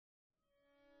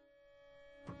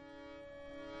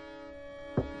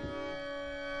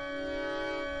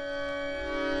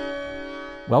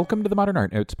Welcome to the Modern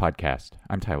Art Notes podcast.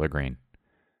 I'm Tyler Green.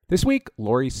 This week,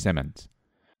 Laurie Simmons.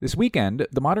 This weekend,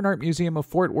 the Modern Art Museum of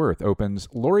Fort Worth opens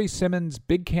Laurie Simmons'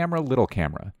 Big Camera, Little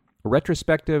Camera, a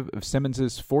retrospective of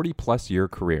Simmons' 40-plus year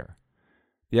career.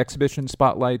 The exhibition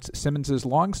spotlights Simmons'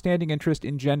 long-standing interest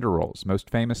in gender roles, most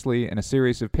famously in a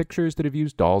series of pictures that have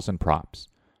used dolls and props.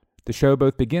 The show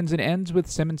both begins and ends with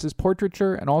Simmons'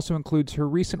 portraiture and also includes her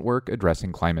recent work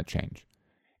addressing climate change.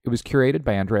 It was curated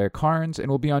by Andrea Carnes and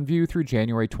will be on view through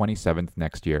January 27th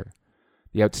next year.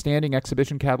 The outstanding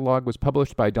exhibition catalog was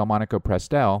published by Delmonico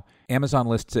Prestel. Amazon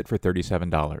lists it for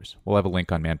 $37. We'll have a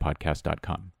link on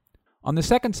manpodcast.com. On the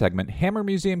second segment, Hammer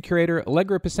Museum curator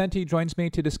Allegra Pesenti joins me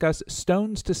to discuss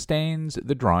Stones to Stains,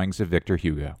 the drawings of Victor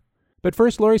Hugo. But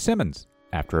first, Laurie Simmons,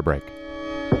 after a break.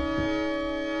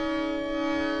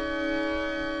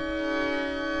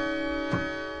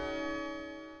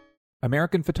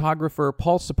 American photographer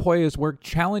Paul Sepoya's work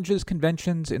challenges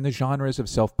conventions in the genres of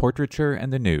self-portraiture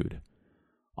and the nude.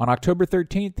 On October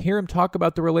 13th, hear him talk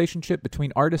about the relationship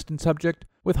between artist and subject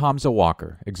with Hamza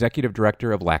Walker, executive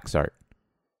director of LaxArt.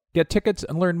 Get tickets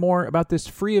and learn more about this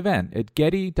free event at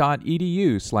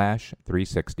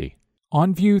getty.edu/360.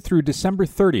 On view through December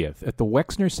 30th at the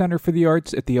Wexner Center for the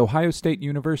Arts at The Ohio State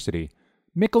University,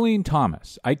 Mickaleen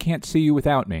Thomas, I Can't See You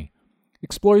Without Me,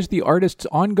 explores the artist's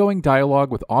ongoing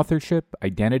dialogue with authorship,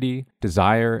 identity,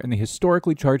 desire, and the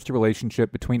historically charged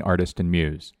relationship between artist and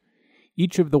muse.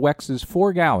 Each of the Wex's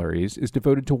 4 galleries is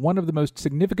devoted to one of the most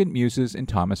significant muses in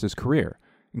Thomas's career,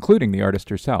 including the artist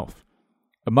herself.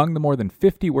 Among the more than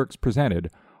 50 works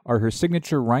presented are her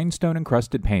signature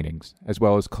rhinestone-encrusted paintings, as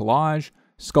well as collage,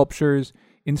 sculptures,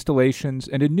 installations,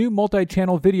 and a new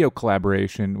multi-channel video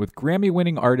collaboration with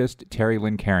Grammy-winning artist Terry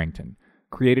Lynn Carrington,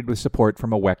 created with support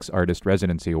from a Wex Artist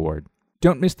Residency Award.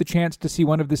 Don't miss the chance to see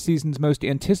one of the season's most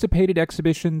anticipated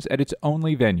exhibitions at its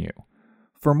only venue.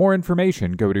 For more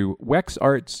information, go to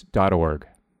wexarts.org.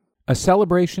 A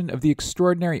celebration of the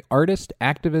extraordinary artist,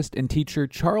 activist, and teacher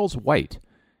Charles White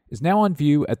is now on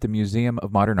view at the Museum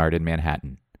of Modern Art in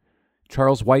Manhattan.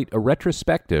 Charles White, a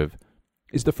retrospective,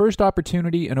 is the first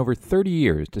opportunity in over 30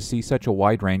 years to see such a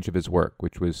wide range of his work,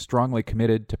 which was strongly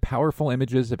committed to powerful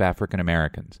images of African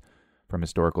Americans, from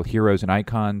historical heroes and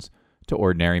icons to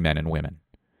ordinary men and women.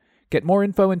 Get more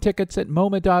info and tickets at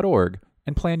MoMA.org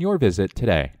and plan your visit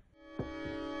today.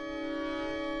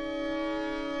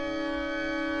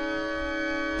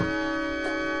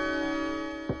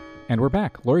 And we're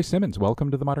back. Laurie Simmons, welcome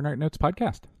to the Modern Art Notes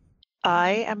podcast.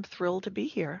 I am thrilled to be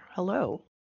here. Hello.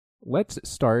 Let's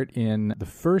start in the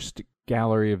first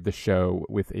gallery of the show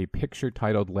with a picture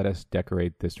titled "Let Us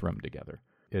Decorate This Room Together."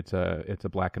 It's a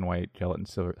black and white gelatin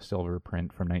silver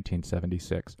print from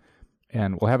 1976.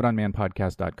 And we'll have it on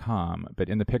manpodcast.com. But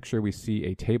in the picture, we see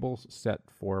a table set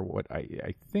for what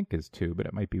I think is 2, but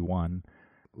it might be 1.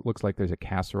 It looks like there's a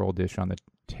casserole dish on the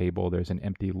table. There's an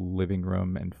empty living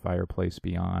room and fireplace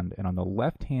beyond. And on the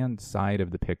left-hand side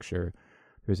of the picture,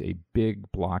 there's a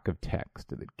big block of text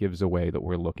that gives away that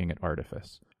we're looking at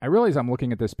artifice. I realize I'm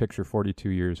looking at this picture 42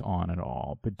 years on and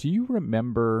all, but do you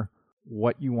remember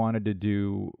what you wanted to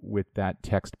do with that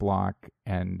text block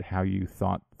and how you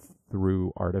thought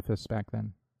through artifice back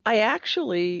then? I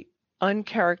actually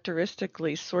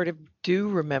uncharacteristically sort of do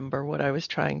remember what I was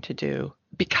trying to do,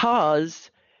 because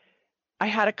I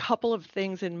had a couple of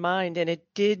things in mind, and it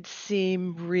did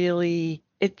seem really,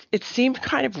 it seemed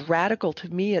kind of radical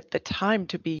to me at the time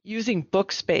to be using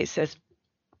book space as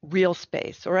real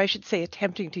space, or I should say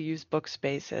attempting to use book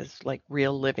space as like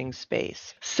real living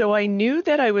space. So I knew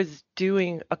that I was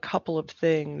doing a couple of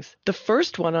things. The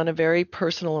first one, on a very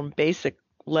personal and basic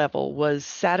level, was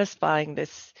satisfying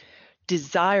this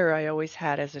desire I always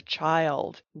had as a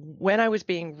child when I was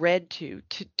being read to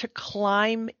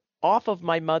climb off of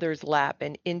my mother's lap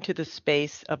and into the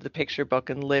space of the picture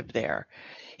book and live there.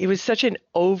 It was such an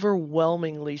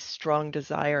overwhelmingly strong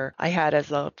desire I had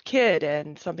as a kid,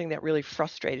 and something that really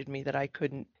frustrated me that I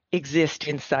couldn't exist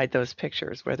inside those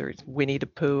pictures, whether it's Winnie the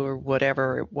Pooh or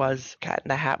whatever it was, Cat in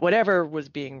the Hat, whatever was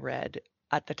being read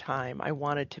at the time. I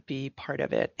wanted to be part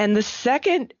of it. And the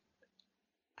second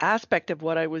aspect of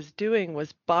what I was doing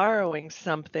was borrowing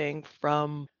something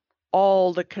from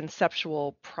all the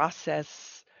conceptual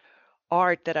process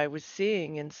art that I was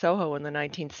seeing in Soho in the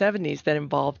 1970s that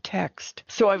involved text.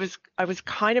 So I was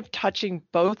kind of touching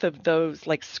both of those,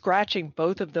 like scratching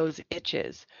both of those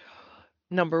itches.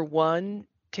 Number one,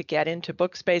 to get into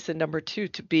book space, and number two,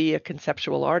 to be a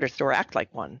conceptual artist or act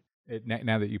like one.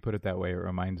 Now that you put it that way, it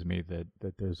reminds me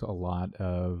that there's a lot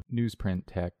of newsprint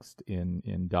text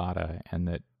in Dada, and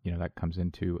that that comes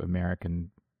into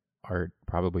American art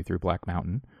probably through Black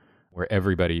Mountain. where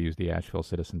everybody used the Asheville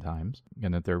Citizen-Times,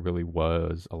 and that there really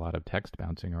was a lot of text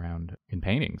bouncing around in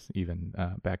paintings even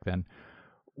back then.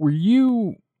 Were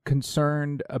you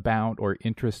concerned about or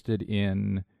interested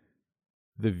in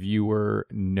the viewer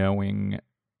knowing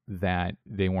that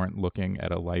they weren't looking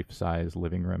at a life-size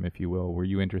living room, if you will? Were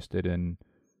you interested in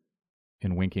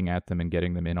winking at them and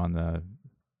getting them in on the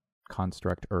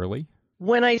construct early?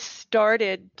 When I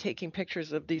started taking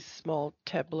pictures of these small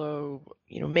tableaux,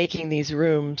 making these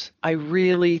rooms, I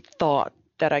really thought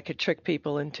that I could trick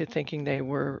people into thinking they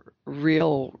were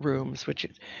real rooms, which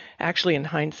actually in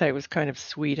hindsight was kind of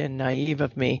sweet and naive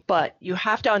of me. But you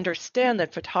have to understand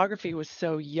that photography was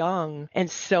so young and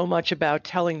so much about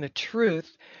telling the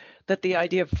truth that the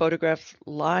idea of photographs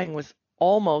lying was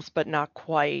almost, but not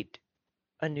quite,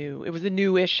 it was a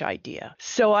newish idea.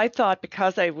 So I thought,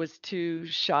 because I was too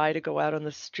shy to go out on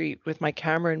the street with my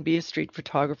camera and be a street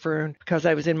photographer, and because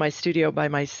I was in my studio by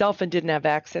myself and didn't have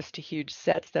access to huge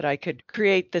sets, that I could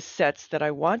create the sets that I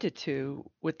wanted to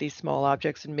with these small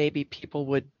objects, and maybe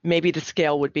the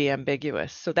scale would be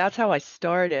ambiguous. So that's how I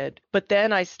started. But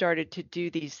then I started to do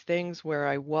these things where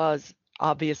I was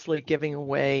obviously giving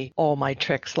away all my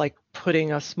tricks, like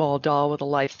putting a small doll with a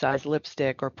life-size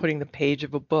lipstick, or putting the page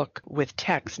of a book with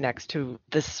text next to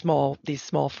these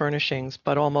small furnishings,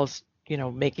 but almost,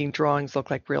 making drawings look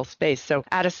like real space. So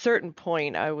at a certain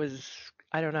point, I was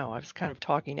kind of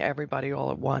talking to everybody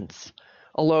all at once,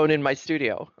 alone in my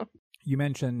studio. You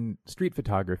mentioned street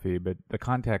photography, but the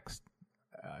context,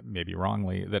 maybe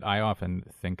wrongly, that I often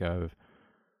think of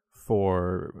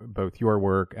for both your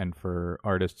work and for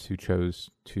artists who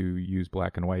chose to use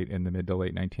black and white in the mid to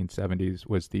late 1970s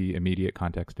was the immediate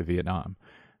context of Vietnam,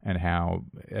 and how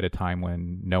at a time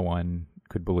when no one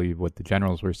could believe what the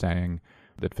generals were saying,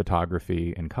 that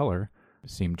photography in color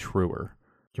seemed truer.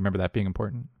 Do you remember that being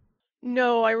important?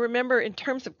 No, I remember in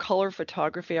terms of color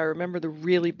photography, I remember the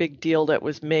really big deal that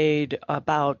was made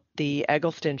about the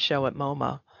Eggleston show at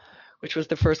MoMA, which was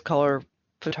the first color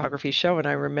photography show. And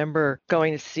I remember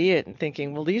going to see it and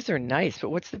thinking, well, these are nice,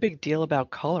 but what's the big deal about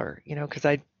color?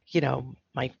 Because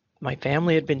my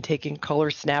family had been taking color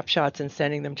snapshots and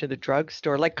sending them to the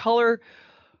drugstore. Like color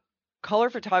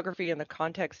photography in the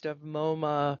context of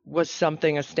MoMA was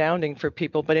something astounding for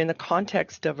people, but in the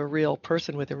context of a real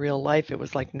person with a real life, it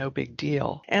was like no big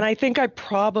deal. And I think I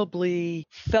probably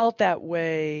felt that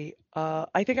way.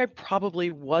 I think I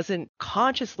probably wasn't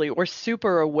consciously or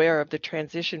super aware of the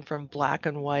transition from black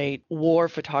and white war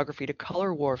photography to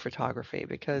color war photography,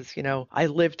 because, I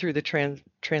lived through the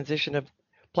transition of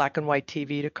black and white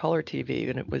TV to color TV,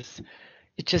 and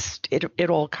it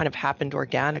all kind of happened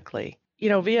organically.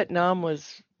 Vietnam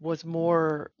was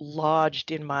more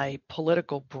lodged in my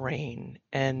political brain,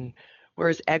 and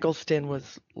whereas Eggleston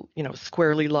was,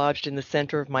 squarely lodged in the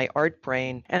center of my art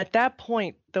brain. And at that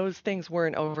point, those things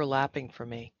weren't overlapping for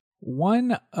me.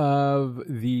 One of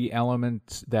the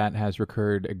elements that has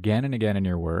recurred again and again in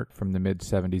your work from the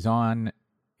mid-'70s on,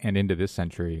 and into this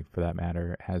century for that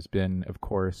matter, has been, of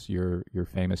course, your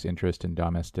famous interest in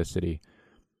domesticity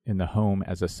in the home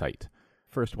as a site.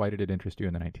 First, why did it interest you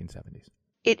in the 1970s?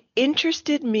 It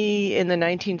interested me in the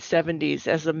 1970s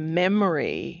as a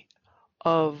memory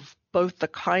of both the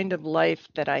kind of life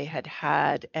that I had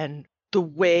had and the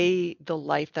way the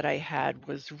life that I had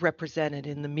was represented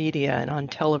in the media and on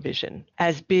television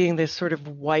as being this sort of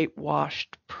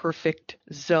whitewashed, perfect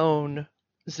zone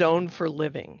for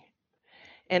living.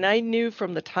 And I knew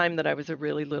from the time that I was a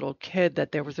really little kid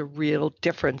that there was a real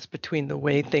difference between the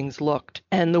way things looked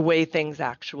and the way things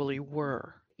actually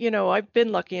were. I've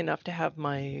been lucky enough to have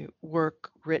my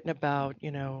work written about,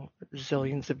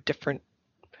 zillions of different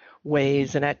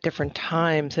ways and at different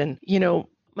times. And,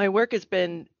 my work has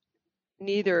been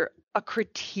neither a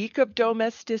critique of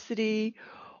domesticity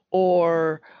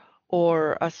or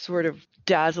a sort of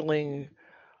dazzling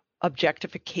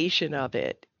objectification of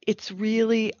it. It's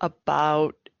really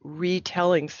about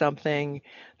retelling something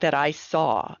that I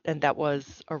saw and that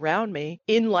was around me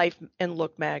in Life and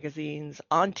Look magazines,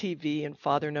 on TV, and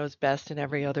Father Knows Best, and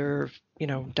every other,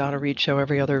 Donna Reed show,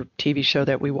 every other TV show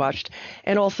that we watched,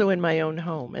 and also in my own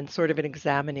home, and sort of an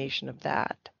examination of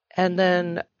that. And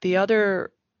then the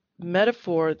other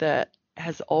metaphor that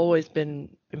has always been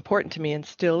important to me and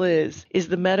still is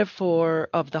the metaphor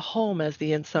of the home as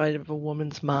the inside of a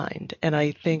woman's mind. And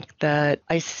I think that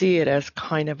I see it as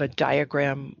kind of a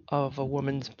diagram of a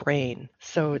woman's brain.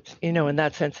 So it's, in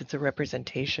that sense, it's a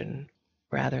representation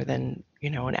rather than,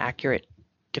 an accurate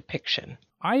depiction.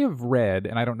 I have read,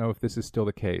 and I don't know if this is still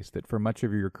the case, that for much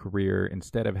of your career,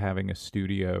 instead of having a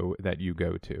studio that you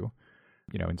go to,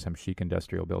 in some chic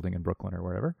industrial building in Brooklyn or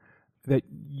wherever, that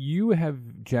you have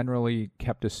generally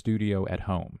kept a studio at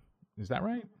home. Is that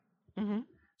right? Hmm.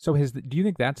 So do you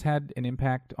think that's had an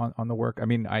impact on the work? I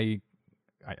mean, I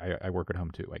work at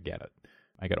home too. I get it.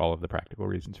 I get all of the practical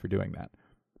reasons for doing that.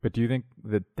 But do you think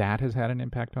that has had an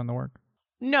impact on the work?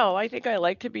 No, I think I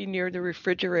like to be near the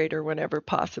refrigerator whenever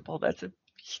possible.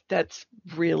 That's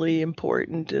really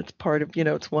important. It's part of,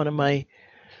 it's one of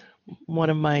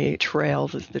my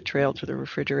trails is the trail to the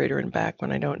refrigerator and back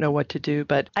when I don't know what to do.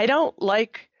 But I don't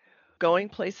like going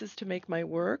places to make my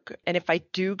work. And if I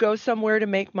do go somewhere to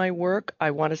make my work,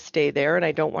 I want to stay there and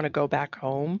I don't want to go back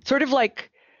home. Sort of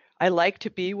like I like to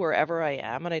be wherever I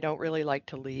am and I don't really like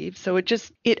to leave. So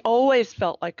it always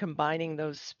felt like combining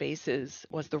those spaces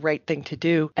was the right thing to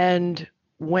do. And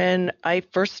when I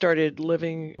first started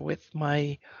living with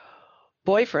my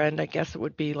boyfriend, I guess it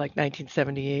would be like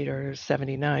 1978 or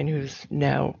 79,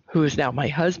 who is now my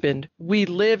husband. We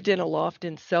lived in a loft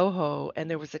in Soho and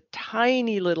there was a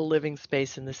tiny little living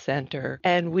space in the center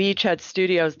and we each had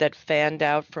studios that fanned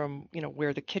out from,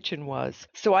 where the kitchen was.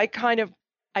 So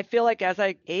I feel like as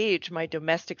I aged, my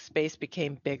domestic space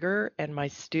became bigger and my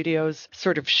studios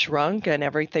sort of shrunk and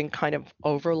everything kind of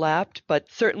overlapped. But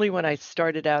certainly when I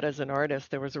started out as an artist,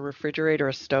 there was a refrigerator,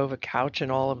 a stove, a couch,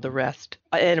 and all of the rest,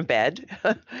 and a bed,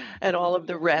 and all of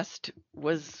the rest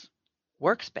was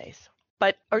workspace.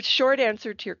 But a short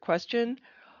answer to your question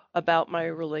about my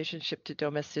relationship to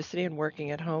domesticity and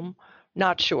working at home,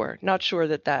 not sure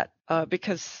that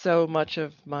because so much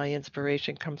of my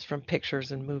inspiration comes from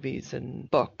pictures and movies and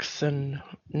books and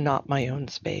not my own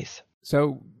space.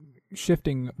 So,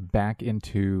 shifting back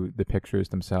into the pictures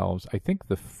themselves, I think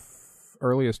the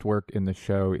earliest work in the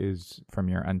show is from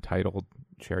your Untitled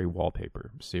Cherry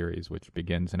Wallpaper series, which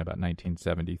begins in about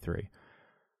 1973.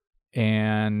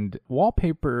 And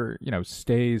wallpaper,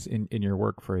 stays in your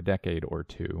work for a decade or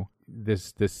two.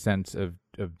 This sense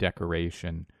of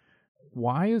decoration.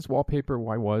 Why was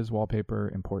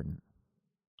wallpaper important?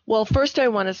 Well, first I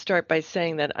want to start by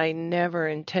saying that I never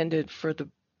intended for the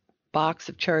box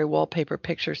of cherry wallpaper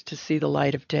pictures to see the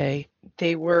light of day.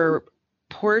 They were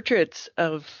portraits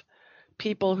of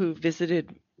people who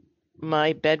visited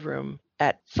my bedroom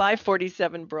at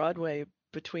 547 Broadway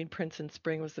between Prince and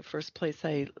Spring was the first place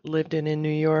I lived in New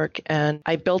York. And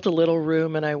I built a little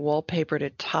room and I wallpapered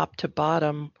it top to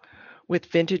bottom with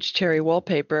vintage cherry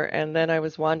wallpaper. And then I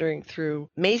was wandering through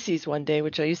Macy's one day,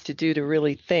 which I used to do to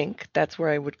really think. That's where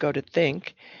I would go to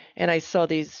think. And I saw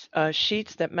these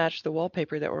sheets that matched the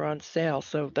wallpaper that were on sale.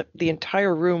 So the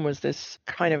entire room was this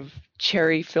kind of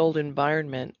cherry-filled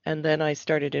environment. And then I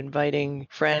started inviting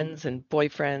friends and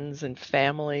boyfriends and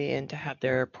family in to have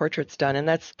their portraits done. And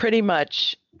that's pretty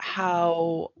much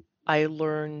how I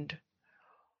learned.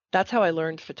 That's how I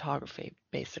learned photography,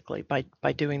 basically,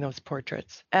 by doing those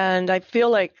portraits. And I feel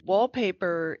like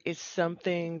wallpaper is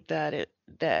something that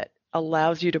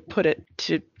allows you to put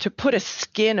a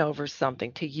skin over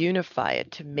something, to unify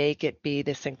it, to make it be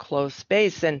this enclosed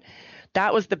space. And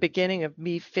that was the beginning of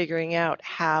me figuring out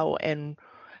how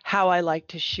I like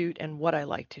to shoot and what I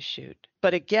like to shoot.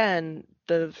 But again,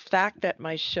 the fact that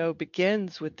my show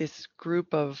begins with this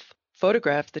group of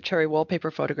photographs, the cherry wallpaper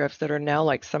photographs that are now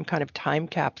like some kind of time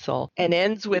capsule, and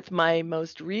ends with my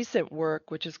most recent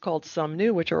work, which is called Some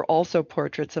New, which are also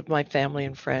portraits of my family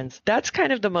and friends. That's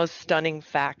kind of the most stunning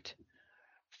fact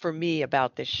for me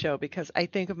about this show, because I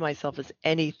think of myself as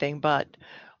anything but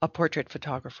a portrait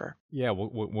photographer. Yeah,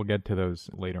 we'll get to those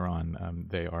later on.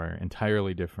 They are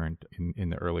entirely different. In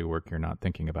the early work, you're not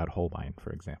thinking about Holbein,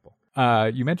 for example.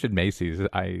 You mentioned Macy's.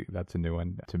 That's a new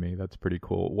one to me. That's pretty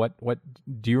cool. What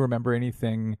do you remember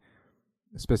anything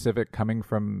specific coming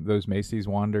from those Macy's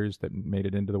wanders that made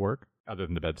it into the work, other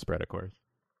than the bedspread, of course?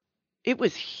 It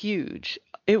was huge.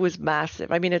 It was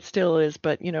massive. I mean, it still is,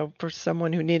 but for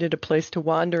someone who needed a place to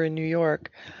wander in New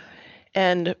York.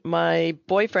 And my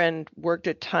boyfriend worked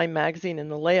at Time Magazine in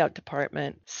the layout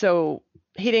department. So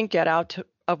he didn't get out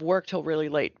of work till really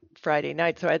late Friday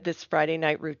night. So I had this Friday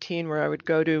night routine where I would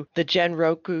go to the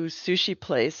Genroku sushi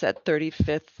place at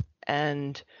 35th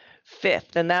and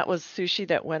 5th. And that was sushi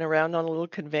that went around on a little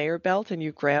conveyor belt and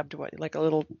you grabbed like a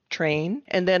little train.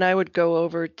 And then I would go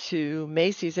over to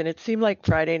Macy's, and it seemed like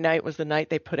Friday night was the night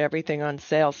they put everything on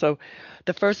sale. So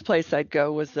the first place I'd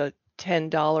go was the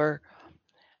 $10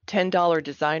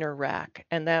 designer rack,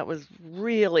 and that was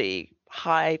really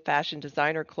high fashion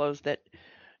designer clothes that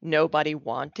nobody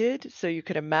wanted. So you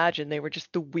could imagine they were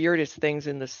just the weirdest things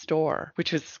in the store,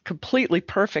 which was completely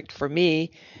perfect for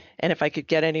me, and if I could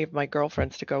get any of my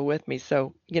girlfriends to go with me.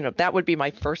 So that would be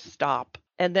my first stop.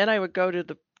 And then I would go to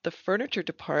the furniture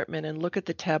department and look at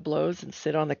the tableaus and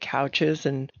sit on the couches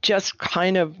and just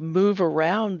kind of move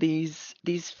around these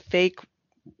fake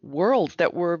worlds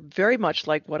that were very much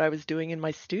like what I was doing in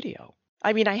my studio.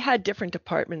 I mean, I had different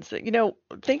departments that,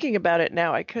 thinking about it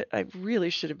now, I really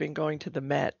should have been going to the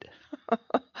Met.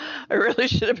 I really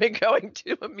should have been going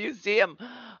to a museum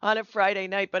on a Friday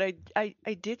night, but I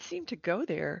did seem to go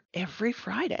there every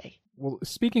Friday. Well,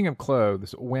 speaking of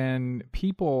clothes, when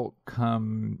people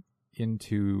come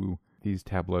into these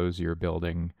tableaus you're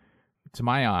building, to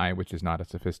my eye, which is not a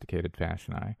sophisticated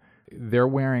fashion eye, they're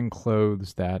wearing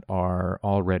clothes that are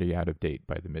already out of date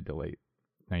by the mid to late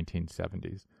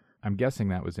 1970s. I'm guessing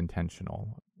that was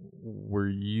intentional. Were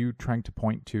you trying to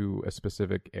point to a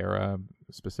specific era,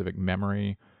 a specific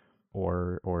memory,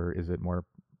 or is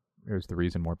the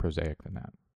reason more prosaic than that?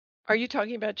 Are you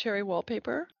talking about cherry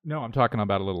wallpaper? No, I'm talking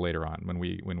about a little later on when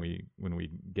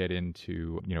we get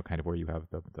into, kind of where you have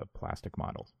the plastic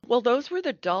models. Well, those were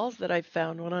the dolls that I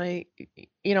found when I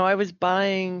was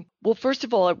buying. Well, first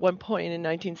of all, at one point in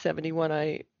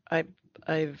 1971,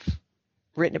 I've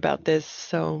written about this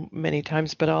so many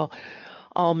times, but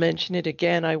I'll mention it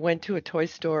again. I went to a toy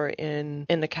store in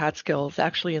the Catskills,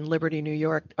 actually in Liberty, New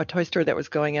York, a toy store that was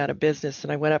going out of business.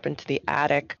 And I went up into the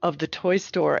attic of the toy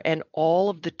store, and all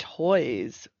of the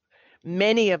toys,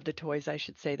 many of the toys, I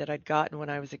should say, that I'd gotten when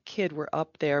I was a kid were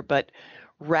up there, but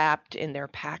wrapped in their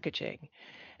packaging.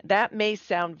 That may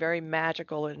sound very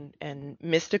magical and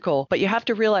mystical, but you have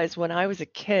to realize when I was a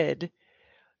kid,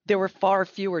 there were far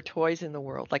fewer toys in the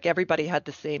world. Like everybody had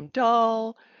the same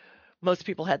doll. Most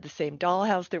people had the same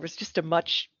dollhouse. There was just a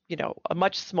much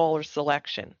smaller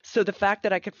selection. So the fact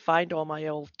that I could find all my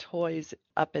old toys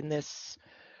up in this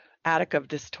attic of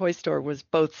this toy store was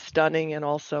both stunning and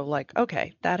also like,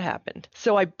 okay, that happened.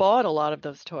 So I bought a lot of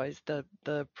those toys. The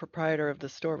proprietor of the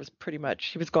store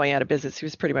he was going out of business. He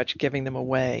was pretty much giving them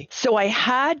away. So I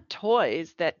had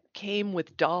toys that came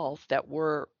with dolls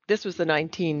this was the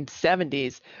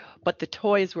 1970s, but the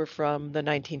toys were from the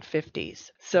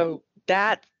 1950s. So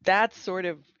that sort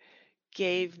of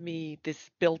gave me this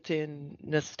built-in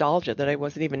nostalgia that I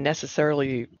wasn't even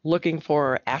necessarily looking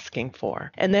for or asking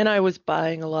for. And then I was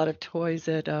buying a lot of toys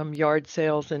at yard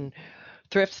sales and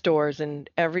thrift stores, and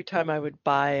every time I would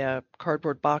buy a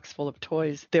cardboard box full of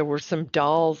toys, there were some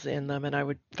dolls in them, and I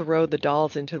would throw the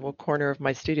dolls into a corner of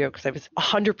my studio because I was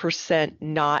 100%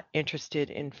 not interested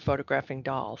in photographing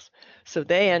dolls. So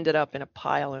they ended up in a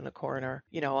pile in the corner,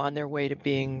 on their way to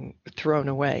being thrown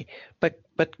away. But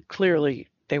clearly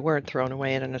they weren't thrown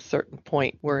away, and at a certain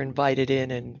point were invited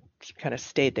in and kind of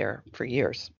stayed there for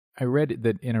years. I read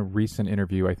that in a recent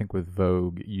interview, I think with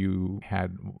Vogue, you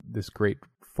had this great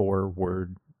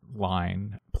 4-word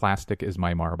line, "Plastic is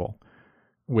my marble,"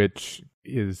 which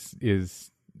is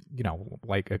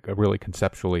like a really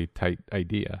conceptually tight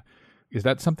idea. Is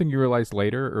that something you realized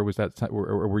later, or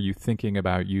or were you thinking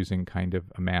about using kind of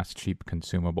a mass cheap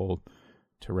consumable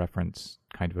to reference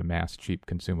kind of a mass cheap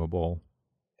consumable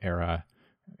era?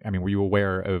 I mean, were you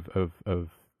aware of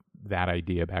that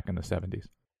idea back in the 70s?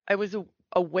 I was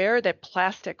aware that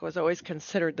plastic was always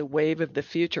considered the wave of the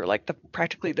future, like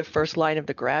practically the first line of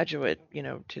The Graduate,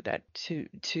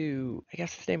 to I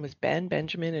guess his name was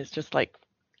Benjamin, is just like,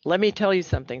 let me tell you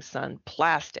something, son,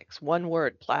 plastics, one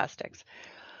word, plastics.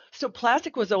 So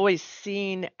plastic was always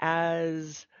seen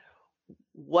as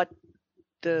what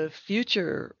the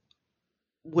future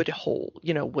would hold,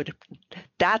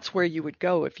 that's where you would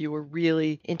go if you were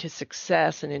really into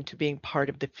success and into being part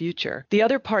of the future. The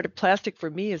other part of plastic for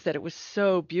me is that it was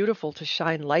so beautiful to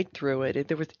shine light through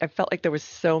it. I felt like there was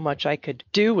so much I could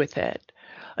do with it.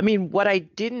 I mean, what I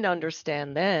didn't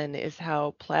understand then is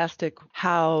how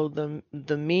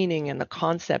the meaning and the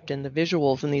concept and the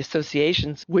visuals and the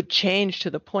associations would change to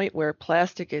the point where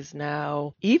plastic is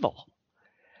now evil.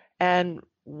 And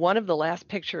one of the last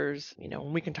pictures,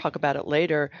 and we can talk about it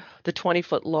later, the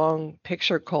 20-foot long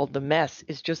picture called The Mess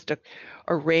is just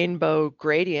a rainbow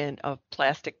gradient of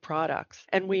plastic products.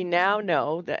 And we now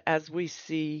know that as we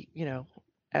see,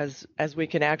 as we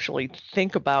can actually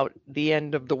think about the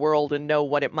end of the world and know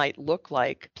what it might look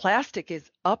like, plastic is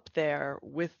up there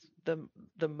with the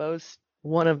most,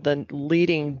 one of the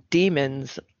leading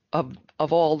demons of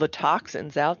all the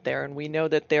toxins out there. And we know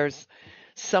that there's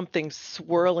something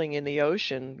swirling in the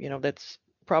ocean, that's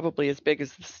probably as big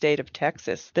as the state of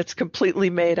Texas, that's completely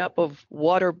made up of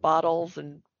water bottles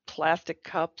and plastic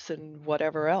cups and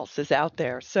whatever else is out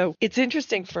there. So it's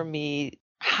interesting for me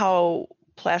how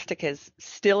plastic is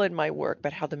still in my work,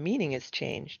 but how the meaning has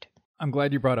changed. I'm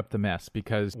glad you brought up The Mess,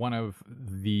 because one of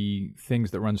the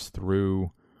things that runs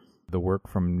through the work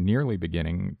from nearly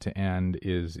beginning to end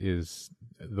is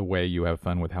the way you have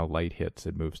fun with how light hits,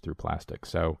 it moves through plastic.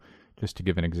 So just to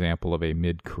give an example of a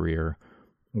mid-career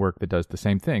work that does the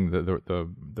same thing.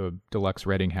 The Deluxe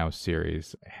Reading House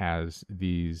series has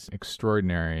these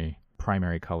extraordinary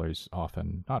primary colors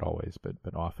often, not always, but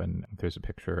often there's a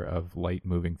picture of light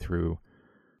moving through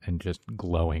and just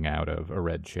glowing out of a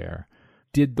red chair.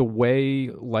 Did the way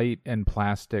light and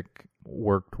plastic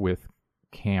worked with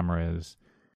cameras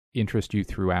interest you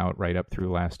throughout, right up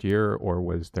through last year, or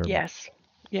was there?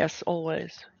 Yes,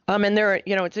 always. And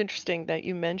it's interesting that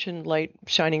you mentioned light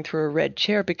shining through a red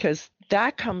chair because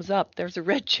that comes up. There's a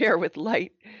red chair with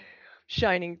light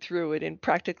shining through it in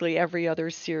practically every other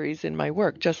series in my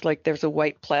work, just like there's a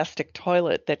white plastic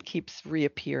toilet that keeps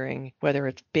reappearing, whether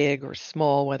it's big or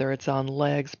small, whether it's on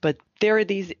legs. But there are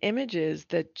these images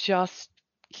that just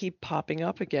keep popping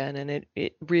up again, and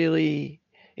it really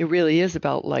is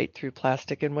about light through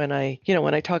plastic. And when I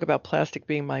talk about plastic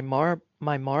being my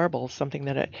marble, something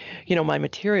that my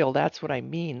material, that's what I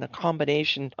mean. The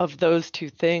combination of those two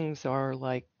things are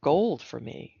like gold for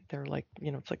me. They're like,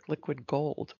 it's like liquid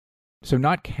gold. So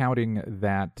not counting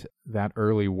that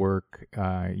early work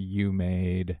you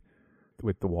made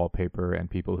with the wallpaper and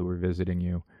people who were visiting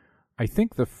you, I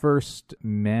think the first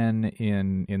men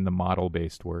in the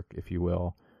model-based work, if you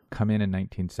will, come in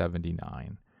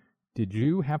 1979. Did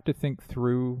you have to think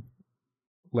through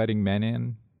letting men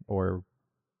in, or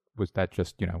was that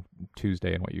just,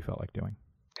 Tuesday and what you felt like doing?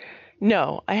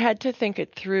 No, I had to think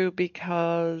it through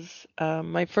because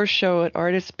my first show at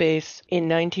Artist Space in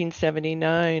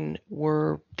 1979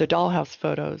 were the dollhouse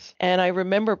photos. And I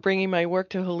remember bringing my work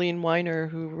to Helene Weiner,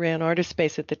 who ran Artist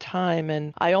Space at the time,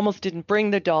 and I almost didn't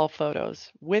bring the doll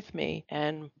photos with me.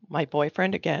 And my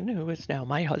boyfriend, again, who is now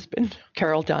my husband,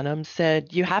 Carol Dunham,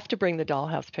 said, "You have to bring the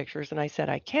dollhouse pictures." And I said,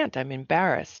 "I can't, I'm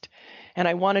embarrassed." And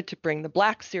I wanted to bring the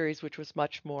Black series, which was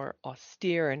much more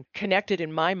austere and connected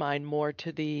in my mind more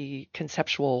to the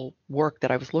conceptual work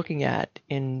that I was looking at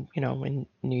in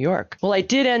New York. Well, I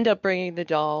did end up bringing the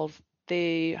dolls.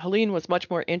 Helene was much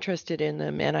more interested in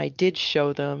them, and I did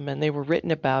show them, and they were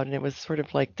written about, and it was sort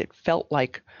of like, it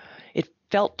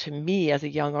felt to me as a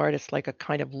young artist like a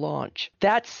kind of launch.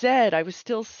 That said, I was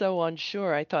still so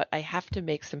unsure. I thought I have to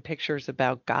make some pictures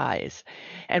about guys.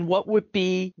 And what would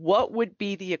be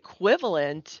the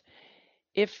equivalent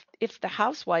if the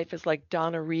housewife is like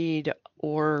Donna Reed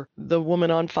or The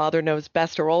Woman on Father Knows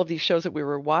Best or all of these shows that we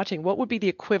were watching, what would be the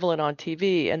equivalent on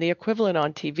TV? And the equivalent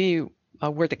on TV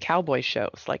were the cowboy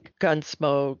shows like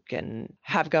Gunsmoke and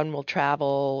Have Gun Will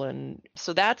Travel. And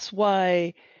so that's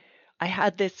why I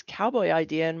had this cowboy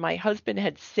idea, and my husband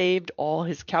had saved all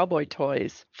his cowboy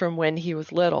toys from when he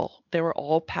was little. They were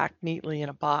all packed neatly in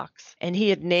a box, and he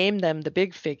had named them the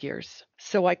Big Figures.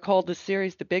 So I called the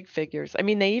series the Big Figures. I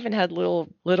mean, they even had little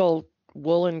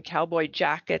woolen cowboy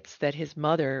jackets that his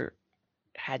mother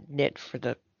had knit for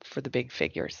the Big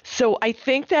Figures. So I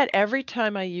think that every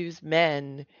time I use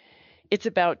men, it's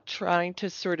about trying to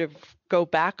sort of go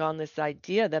back on this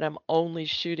idea that I'm only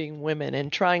shooting women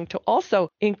and trying to also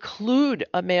include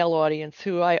a male audience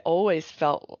who I always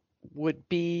felt would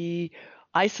be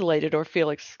isolated or feel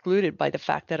excluded by the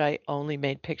fact that I only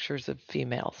made pictures of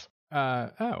females.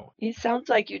 Oh. It sounds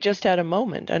like you just had a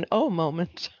moment, an oh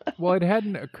moment. Well, it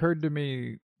hadn't occurred to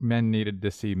me men needed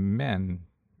to see men.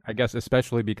 I guess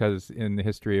especially because in the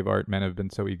history of art, men have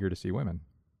been so eager to see women.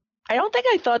 I don't think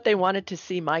I thought they wanted to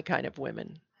see my kind of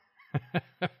women.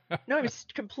 No, I was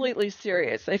completely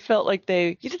serious. I felt like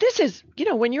this is,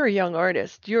 when you're a young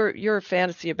artist, your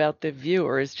fantasy about the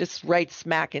viewer is just right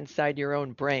smack inside your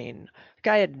own brain.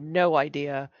 Like I had no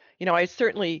idea. I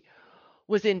certainly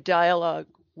was in dialogue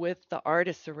with the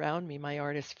artists around me, my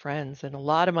artist friends, and a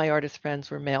lot of my artist friends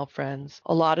were male friends.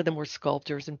 A lot of them were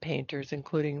sculptors and painters,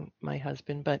 including my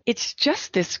husband. But it's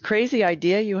just this crazy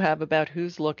idea you have about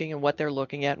who's looking and what they're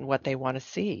looking at and what they want to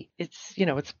see. It's,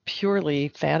 it's purely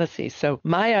fantasy. So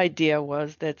my idea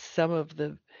was that some of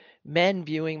the men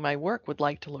viewing my work would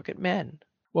like to look at men.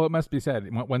 Well, it must be said,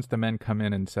 once the men come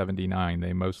in 79,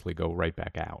 they mostly go right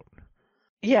back out.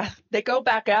 Yeah, they go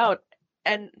back out.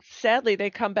 And sadly,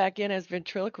 they come back in as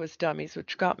ventriloquist dummies,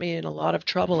 which got me in a lot of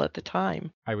trouble at the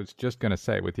time. I was just going to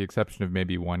say, with the exception of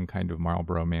maybe one kind of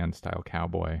Marlboro Man-style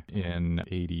cowboy in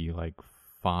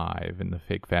 85 in the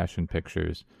fake fashion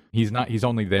pictures, he's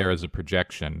only there as a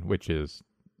projection, which is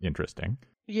interesting.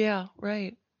 Yeah,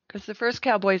 right. Because the first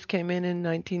cowboys came in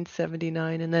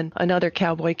 1979, and then another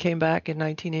cowboy came back in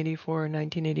 1984 and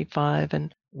 1985.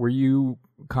 And were you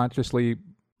consciously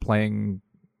playing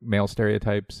male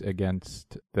stereotypes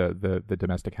against the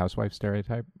domestic housewife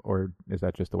stereotype, or is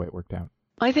that just the way it worked out?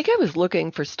 I think I was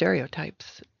looking for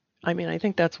stereotypes. I mean, I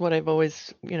think that's what I've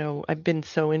always, I've been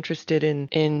so interested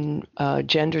in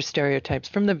gender stereotypes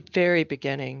from the very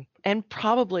beginning. And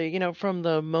probably, from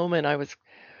the moment I was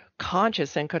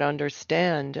conscious and could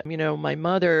understand. My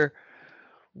mother,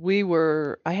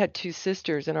 I had two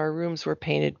sisters and our rooms were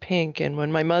painted pink. And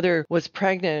when my mother was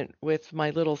pregnant with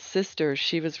my little sister,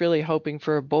 she was really hoping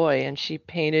for a boy and she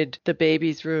painted the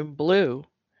baby's room blue.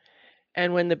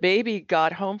 And when the baby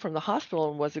got home from the hospital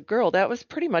and was a girl, that was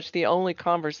pretty much the only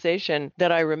conversation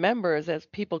that I remember is as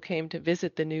people came to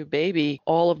visit the new baby,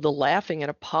 all of the laughing and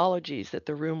apologies that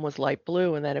the room was light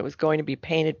blue and that it was going to be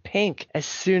painted pink as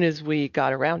soon as we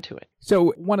got around to it.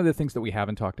 So one of the things that we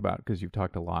haven't talked about, because you've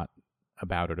talked a lot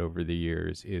about it over the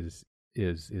years, is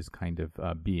kind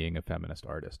of being a feminist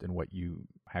artist and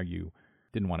how you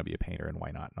didn't want to be a painter and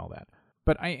why not and all that.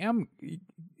 But I am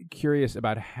curious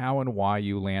about how and why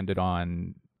you landed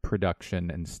on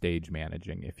production and stage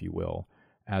managing, if you will,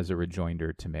 as a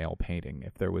rejoinder to male painting.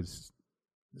 If there was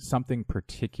something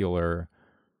particular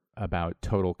about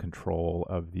total control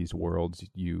of these worlds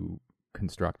you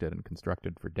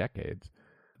constructed for decades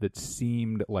that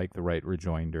seemed like the right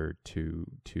rejoinder to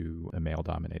a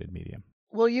male-dominated medium.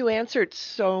 Well, you answered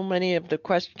so many of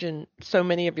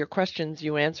your questions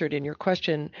you answered in your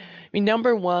question. I mean,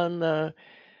 number one, the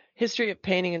history of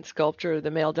painting and sculpture, the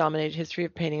male-dominated history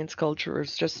of painting and sculpture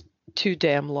is just too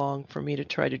damn long for me to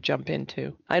try to jump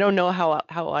into. I don't know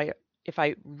if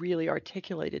I really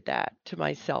articulated that to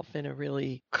myself in a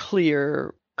really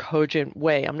clear, cogent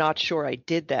way. I'm not sure I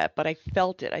did that, but I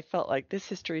felt it. I felt like this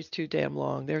history is too damn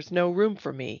long. There's no room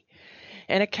for me.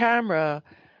 And a camera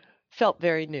felt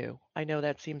very new. I know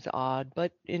that seems odd,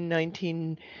 but in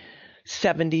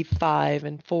 1975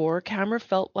 and 4, camera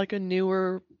felt like a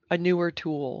newer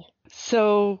tool.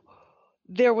 So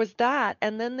there was that,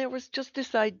 and then there was just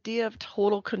this idea of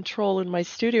total control in my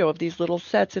studio of these little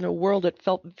sets in a world that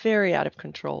felt very out of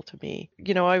control to me.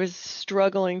 I was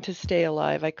struggling to stay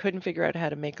alive. I couldn't figure out how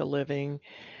to make a living.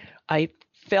 I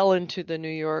fell into the New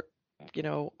York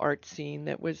art scene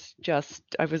that was just,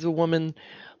 I was a woman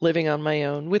living on my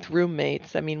own with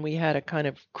roommates. I mean, we had a kind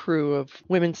of crew of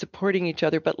women supporting each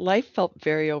other, but life felt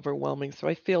very overwhelming. So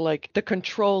I feel like the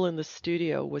control in the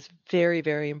studio was very,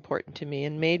 very important to me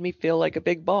and made me feel like a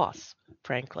big boss,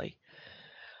 frankly.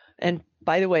 And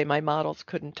by the way, my models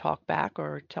couldn't talk back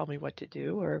or tell me what to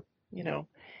do or,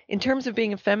 in terms of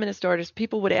being a feminist artist,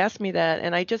 people would ask me that.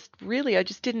 And I just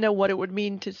didn't know what it would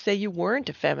mean to say you weren't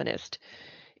a feminist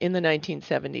in the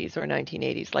 1970s or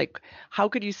 1980s. Like, how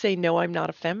could you say, no, I'm not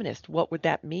a feminist? What would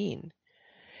that mean?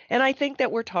 And I think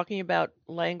that we're talking about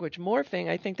language morphing.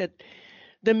 I think that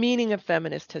the meaning of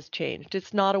feminist has changed.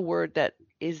 It's not a word that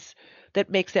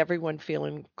makes everyone feel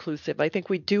inclusive. I think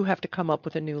we do have to come up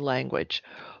with a new language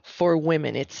for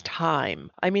women. It's time.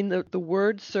 I mean, the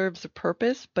word serves a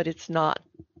purpose, but it's not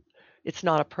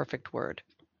a perfect word.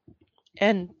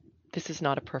 And this is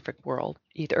not a perfect world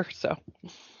either, so.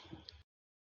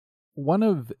 One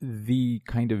of the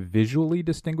kind of visually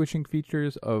distinguishing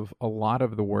features of a lot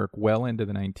of the work well into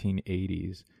the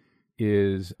 1980s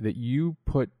is that you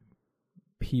put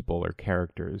people or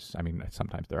characters, I mean,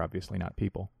 sometimes they're obviously not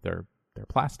people, they're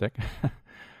plastic,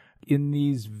 in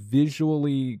these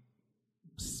visually,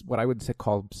 what I would say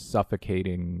called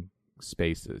suffocating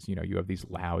spaces. You have these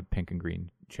loud pink and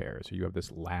green chairs, or you have this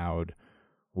loud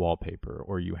wallpaper,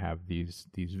 or you have these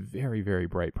very, very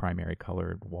bright primary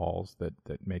colored walls that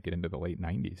make it into the late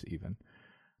 90s even.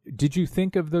 Did you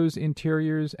think of those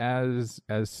interiors as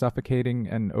suffocating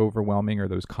and overwhelming, or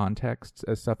those contexts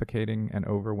as suffocating and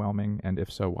overwhelming, and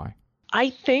if so, why?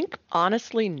 I think,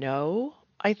 honestly, no.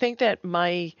 I think that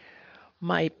my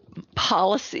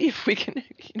policy, if we can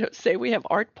say we have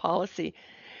art policy,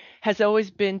 has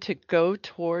always been to go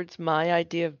towards my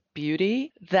idea of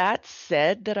beauty. That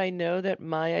said, that I know that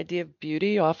my idea of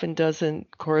beauty often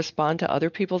doesn't correspond to other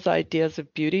people's ideas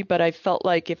of beauty, but I felt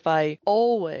like if I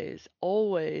always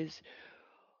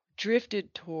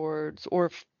drifted towards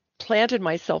or planted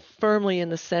myself firmly in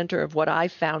the center of what I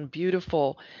found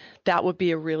beautiful, that would be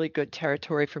a really good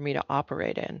territory for me to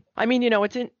operate in. I mean,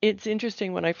 it's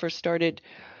interesting when I first started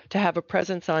to have a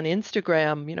presence on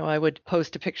Instagram, I would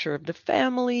post a picture of the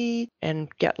family and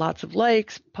get lots of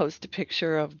likes, post a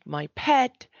picture of my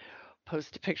pet,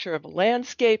 post a picture of a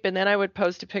landscape, and then I would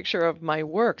post a picture of my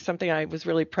work, something I was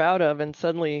really proud of, and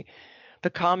suddenly the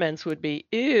comments would be,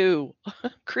 ew,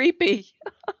 creepy.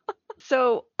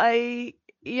 So I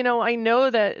know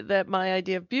that my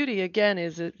idea of beauty, again,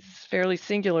 it's fairly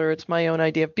singular. It's my own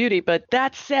idea of beauty. But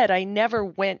that said, I never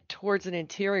went towards an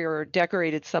interior or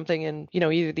decorated something in,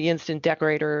 either the instant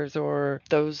decorators or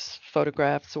those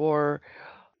photographs or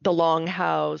the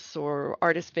Longhouse or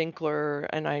Artist Winkler.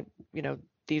 And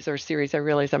these are series, I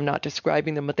realize I'm not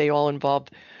describing them, but they all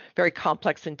involved very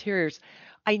complex interiors.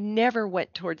 I never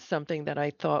went towards something that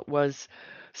I thought was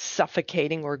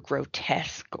suffocating or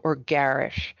grotesque or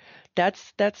garish.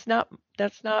 That's not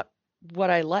what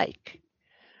I like.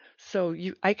 So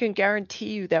I can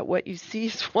guarantee you that what you see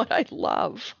is what I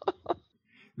love.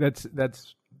 That's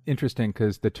interesting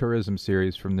because the tourism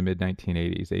series from the mid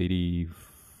 1980s,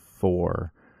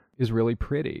 84, is really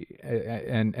pretty,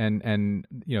 and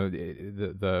you know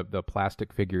the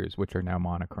plastic figures, which are now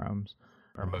monochromes,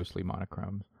 are mostly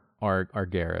monochromes, are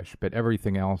garish, but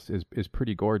everything else is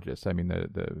pretty gorgeous. I mean,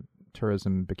 the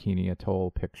tourism bikini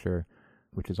atoll picture,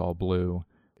 which is all blue,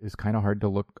 is kind of hard to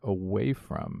look away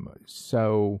from.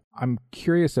 So I'm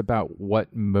curious about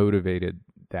what motivated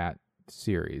that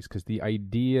series, because the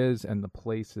ideas and the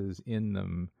places in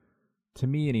them, to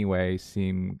me anyway,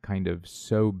 seem kind of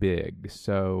so big,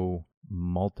 so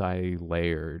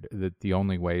multi-layered, that the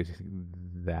only way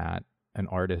that an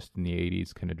artist in the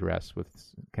 80s can address,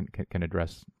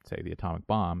 say, the atomic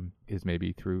bomb is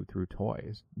maybe through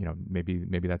toys. You know,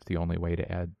 maybe that's the only way to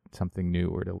add something new,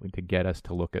 or to get us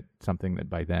to look at something that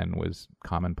by then was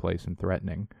commonplace and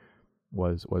threatening,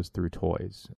 was through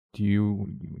toys.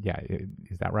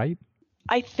 Is that right?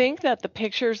 I think that the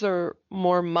pictures are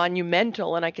more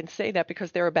monumental, and I can say that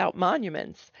because they're about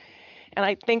monuments. And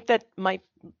I think that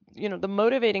the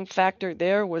motivating factor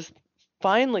there was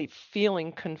finally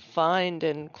feeling confined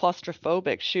and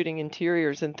claustrophobic shooting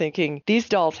interiors and thinking these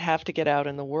dolls have to get out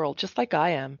in the world, just like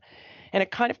I am. And it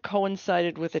kind of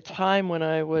coincided with a time when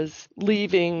I was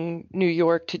leaving New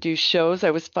York to do shows.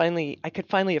 I could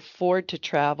finally afford to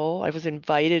travel. I was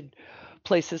invited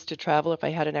places to travel if I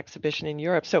had an exhibition in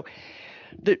Europe. So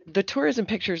the tourism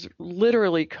pictures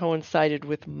literally coincided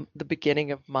with the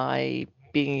beginning of my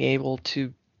being able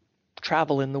to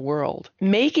travel in the world.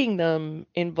 Making them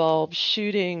involved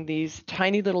shooting these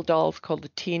tiny little dolls called the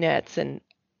Teenettes. And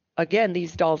again,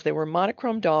 these dolls, they were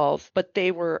monochrome dolls, but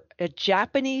they were a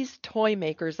Japanese toy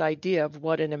maker's idea of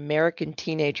what an American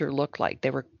teenager looked like.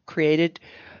 They were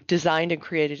designed and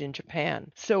created in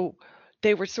Japan. So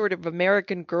they were sort of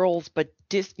American girls, but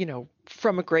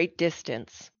from a great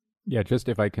distance. Yeah, just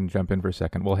if I can jump in for a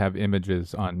second, we'll have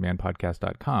images on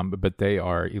manpodcast.com, but they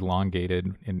are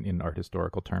elongated in art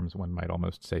historical terms. One might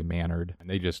almost say mannered. And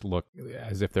they just look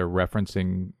as if they're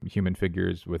referencing human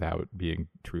figures without being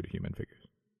true to human figures.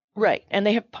 Right. And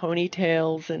they have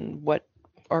ponytails and what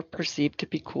are perceived to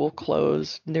be cool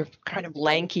clothes. And they're kind of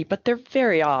lanky, but they're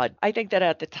very odd. I think that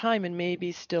at the time, and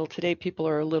maybe still today, people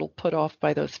are a little put off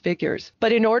by those figures.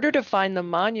 But in order to find the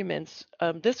monuments,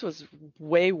 this was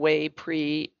way, way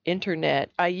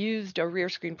pre-internet. I used a rear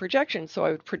screen projection, so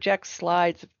I would project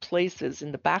slides of places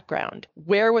in the background.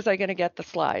 Where was I going to get the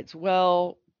slides?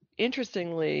 Well,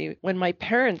 interestingly, when my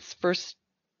parents first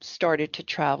started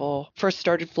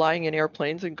flying in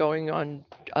airplanes and going on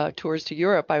tours to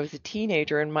Europe, I was a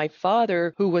teenager, and my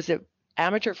father, who was a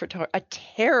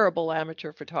terrible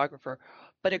amateur photographer,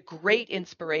 but a great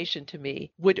inspiration to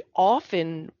me, would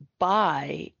often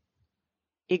buy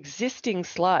existing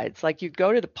slides. Like you'd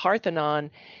go to the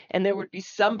Parthenon and there would be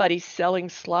somebody selling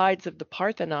slides of the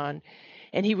Parthenon,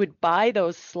 and he would buy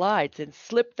those slides and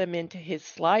slip them into his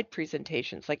slide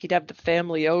presentations. Like he'd have the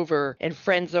family over and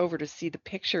friends over to see the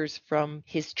pictures from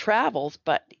his travels,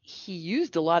 but he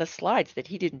used a lot of slides that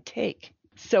he didn't take.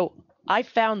 So I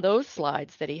found those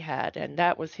slides that he had, and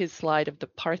that was his slide of the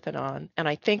Parthenon. And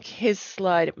I think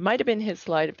it might have been his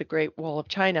slide of the Great Wall of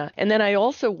China. And then I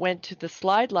also went to the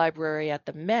slide library at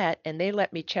the Met, and they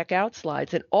let me check out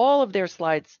slides. And all of their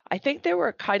slides, I think they were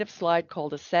a kind of slide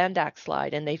called a Sandak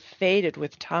slide, and they faded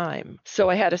with time. So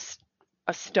I had a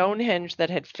Stonehenge that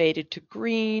had faded to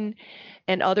green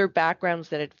and other backgrounds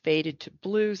that had faded to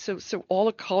blue. So all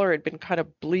the color had been kind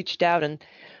of bleached out, and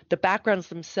the backgrounds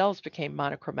themselves became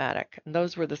monochromatic. And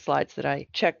those were the slides that I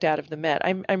checked out of the Met.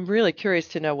 I'm really curious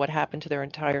to know what happened to their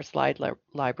entire slide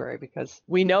library, because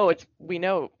we know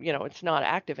it's not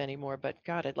active anymore, but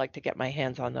God, I'd like to get my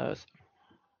hands on those.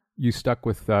 You stuck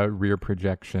with rear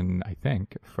projection, I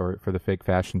think, for the fake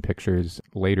fashion pictures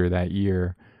later that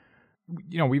year.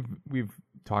 You know, we've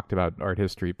talked about art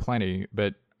history plenty,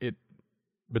 but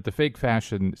the fake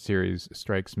fashion series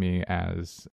strikes me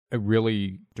as a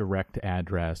really direct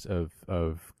address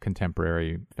of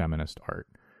contemporary feminist art.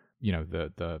 You know,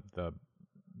 the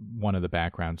one of the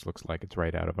backgrounds looks like it's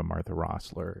right out of a Martha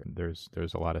Rosler. There's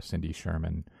a lot of Cindy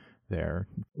Sherman there.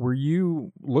 Were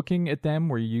you looking at them?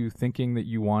 Were you thinking that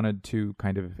you wanted to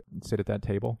kind of sit at that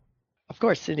table? Of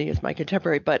course, Cindy is my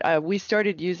contemporary, but we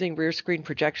started using rear screen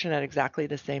projection at exactly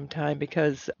the same time,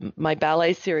 because my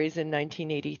ballet series in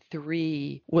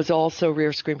 1983 was also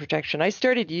rear screen projection. I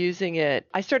started using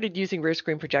rear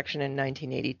screen projection in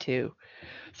 1982.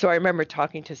 So I remember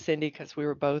talking to Cindy because we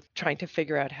were both trying to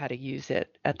figure out how to use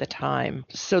it at the time.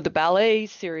 So the ballet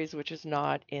series, which is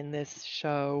not in this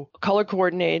show, color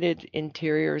coordinated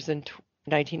interiors in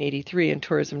 1983 and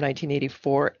tourism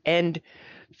 1984 and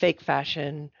fake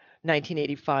fashion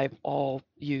 1985 all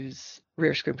use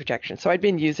rear screen projection. So I'd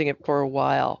been using it for a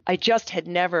while. I just had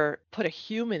never put a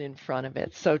human in front of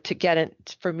it. So to get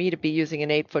it, for me to be using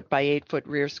an 8 foot by 8 foot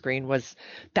rear screen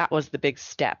that was the big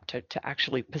step to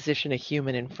actually position a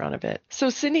human in front of it.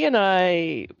 So Cindy and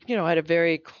I, had a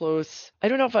very close, I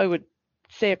don't know if I would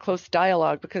say a close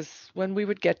dialogue, because when we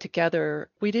would get together,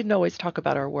 we didn't always talk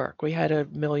about our work. We had a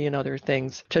million other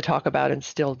things to talk about and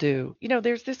still do.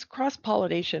 There's this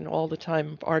cross-pollination all the time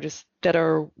of artists that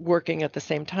are working at the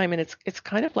same time. And it's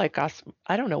kind of like us.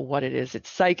 I don't know what it is. It's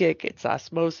psychic, it's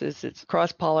osmosis, it's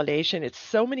cross-pollination. It's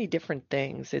so many different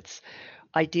things. It's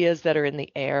ideas that are in the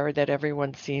air that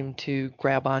everyone seemed to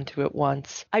grab onto at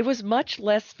once. I was much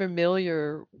less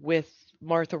familiar with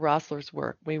Martha Rossler's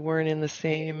work. We weren't in the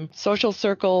same social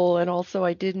circle, and also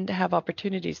I didn't have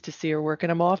opportunities to see her work.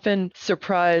 And I'm often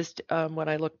surprised when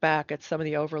I look back at some of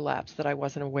the overlaps that I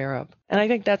wasn't aware of. And I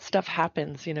think that stuff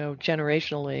happens,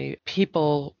 generationally.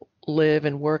 People live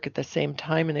and work at the same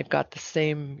time, and they've got the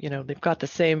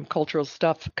same cultural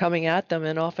stuff coming at them.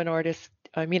 And often artists,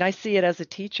 I see it as a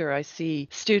teacher. I see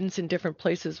students in different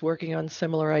places working on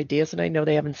similar ideas, and I know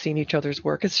they haven't seen each other's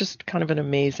work. It's just kind of an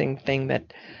amazing thing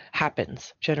that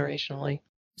happens generationally.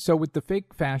 So with the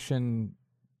fake fashion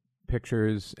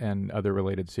pictures and other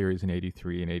related series in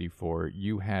 83 and 84,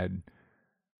 you had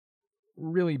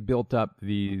really built up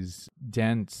these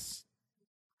dense,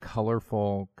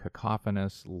 colorful,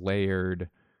 cacophonous, layered,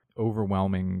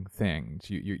 overwhelming things.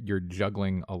 You're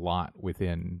juggling a lot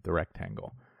within the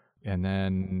rectangle. And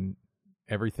then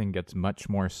everything gets much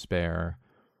more spare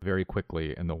very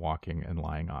quickly in the walking and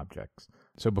lying objects.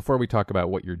 So before we talk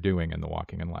about what you're doing in the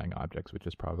walking and lying objects, which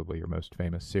is probably your most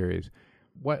famous series,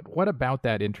 what about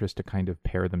that interest to kind of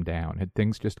pare them down? Had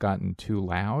things just gotten too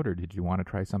loud, or did you want to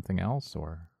try something else?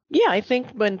 Or Yeah, I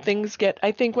think when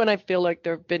I feel like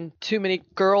there have been too many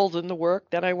girls in the work,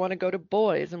 then I want to go to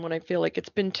boys. And when I feel like it's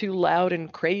been too loud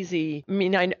and crazy,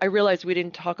 I realized we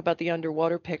didn't talk about the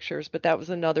underwater pictures, but that was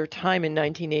another time in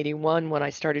 1981 when I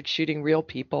started shooting real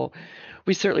people.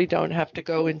 We certainly don't have to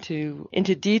go into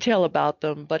detail about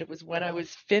them, but it was when I was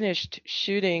finished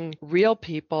shooting real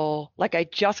people, like I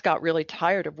just got really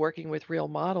tired of working with real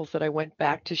models, that I went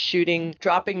back to shooting,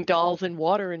 dropping dolls in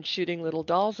water and shooting little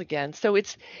dolls again. So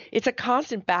it's a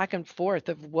constant back and forth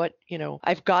of what,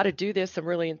 I've got to do this. I'm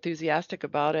really enthusiastic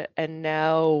about it. And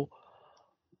now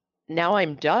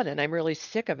I'm done and I'm really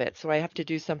sick of it. So I have to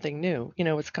do something new.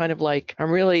 It's kind of like,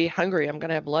 I'm really hungry. I'm going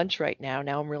to have lunch right now.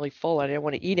 Now I'm really full. I don't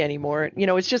want to eat anymore.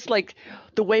 It's just like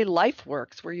the way life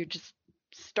works, where you just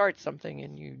start something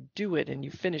and you do it and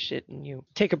you finish it and you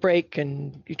take a break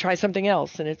and you try something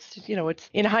else. And it's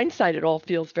in hindsight, it all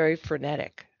feels very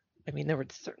frenetic. There were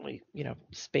certainly,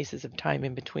 spaces of time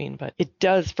in between, but it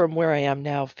does, from where I am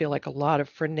now, feel like a lot of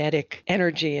frenetic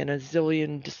energy and a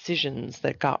zillion decisions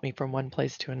that got me from one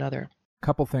place to another.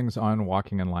 couple things on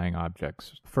walking and lying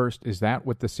objects. First, is that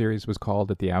what the series was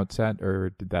called at the outset,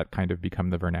 or did that kind of become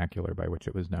the vernacular by which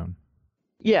it was known?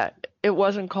 Yeah, it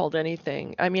wasn't called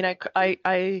anything.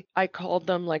 I called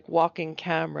them like walking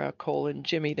camera,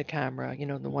 Jimmy the camera,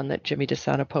 the one that Jimmy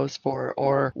DeSana posed for,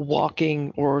 or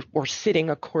walking or sitting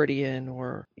accordion,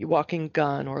 or walking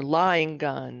gun or lying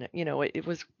gun. It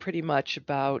was pretty much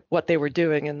about what they were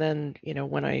doing. And then,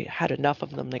 when I had enough of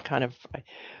them,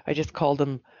 I just called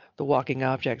them the walking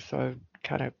objects. So I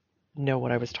kind of know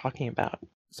what I was talking about.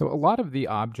 So a lot of the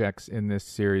objects in this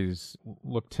series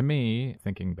look to me,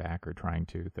 thinking back or trying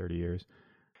to 30 years,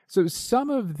 so some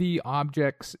of the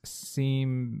objects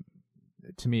seem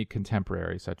to me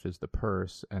contemporary, such as the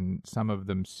purse, and some of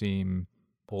them seem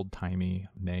old-timey,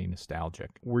 nay,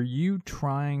 nostalgic. Were you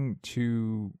trying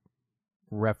to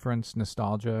reference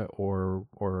nostalgia, or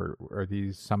are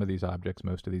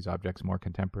most of these objects more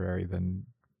contemporary than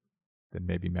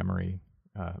maybe memory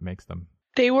makes them?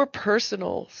 They were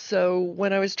personal. So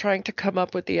when I was trying to come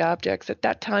up with the objects, at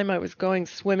that time I was going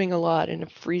swimming a lot in a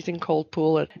freezing cold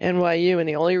pool at NYU. And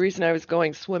the only reason I was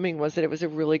going swimming was that it was a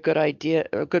really good idea,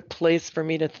 a good place for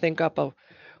me to think up of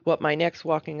what my next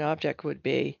walking object would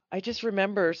be. I just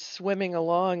remember swimming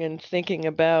along and thinking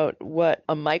about what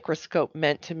a microscope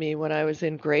meant to me when I was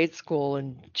in grade school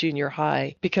and junior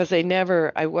high, because I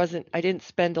didn't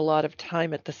spend a lot of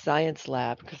time at the science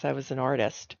lab because I was an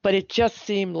artist. But it just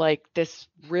seemed like this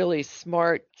really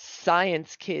smart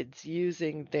science kids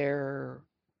using their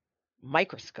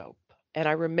microscope. And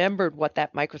I remembered what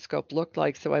that microscope looked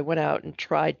like, so I went out and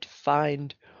tried to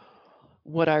find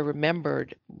what I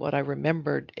remembered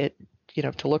it,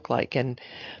 to look like. And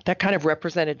that kind of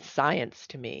represented science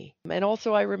to me. And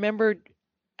also I remembered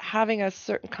having a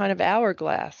certain kind of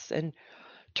hourglass and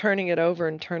turning it over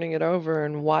and turning it over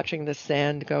and watching the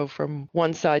sand go from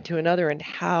one side to another, and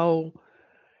how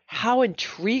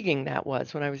intriguing that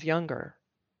was when I was younger.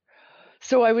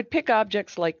 So I would pick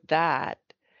objects like that.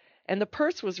 And the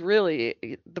purse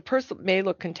may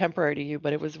look contemporary to you,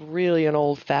 but it was really an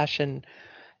old-fashioned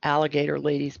alligator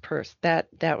lady's purse.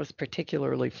 That was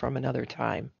particularly from another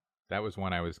time. That was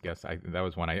one I was guess. That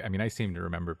was one I mean, I seem to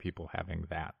remember people having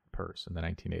that purse in the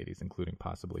 1980s, including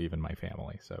possibly even my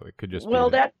family. So it could just be Well,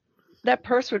 that. that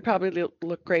purse would probably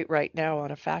look great right now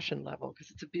on a fashion level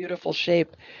because it's a beautiful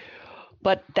shape.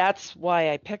 But that's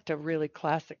why I picked a really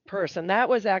classic purse. And that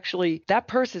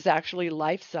purse is actually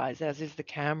life size, as is the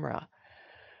camera.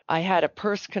 I had a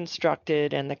purse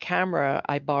constructed, and the camera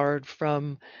I borrowed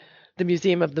from the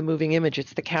Museum of the Moving Image.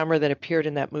 It's the camera that appeared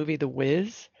in that movie, The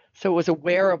Wiz. So it was a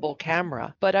wearable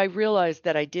camera. But I realized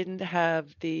that I didn't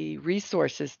have the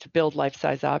resources to build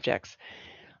life-size objects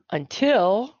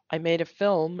until I made a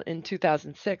film in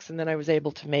 2006, and then I was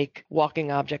able to make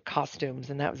walking object costumes,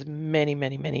 and that was many,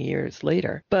 many, many years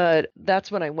later. But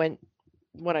that's when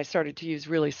I started to use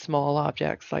really small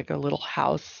objects like a little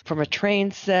house from a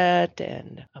train set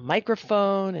and a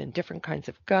microphone and different kinds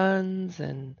of guns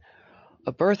and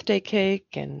a birthday cake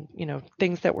and,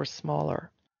 things that were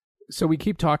smaller. So we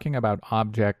keep talking about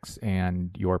objects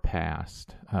and your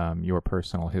past, your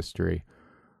personal history.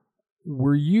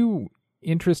 Were you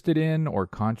interested in or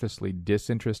consciously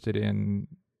disinterested in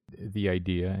the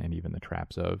idea and even the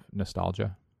traps of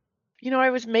nostalgia? I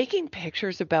was making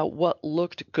pictures about what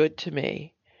looked good to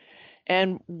me.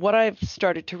 And what I've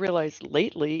started to realize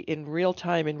lately in real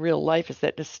time, in real life, is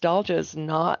that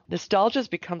nostalgia's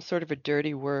become sort of a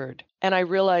dirty word. And I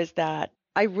realized,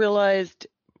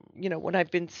 when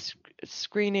I've been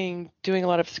doing a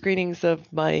lot of screenings of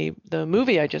the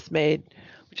movie I just made,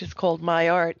 which is called My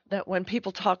Art, that when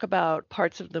people talk about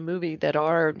parts of the movie that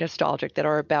are nostalgic, that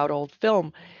are about old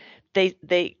film,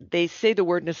 they say the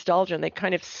word nostalgia and they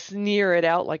kind of sneer it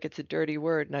out like it's a dirty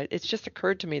word. And it's just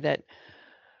occurred to me that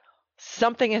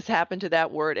something has happened to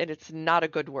that word and it's not a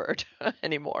good word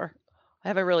anymore. I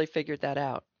haven't really figured that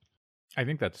out. I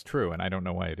think that's true, and I don't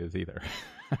know why it is either.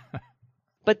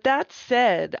 But that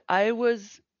said, I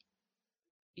was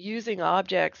using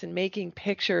objects and making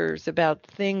pictures about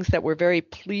things that were very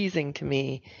pleasing to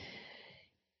me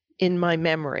in my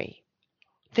memory,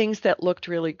 things that looked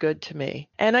really good to me.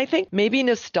 And I think maybe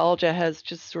nostalgia has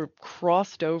just sort of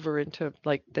crossed over into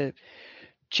like the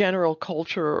general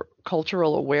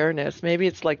cultural awareness. Maybe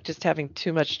it's like just having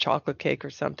too much chocolate cake or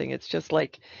something. It's just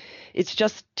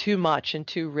too much and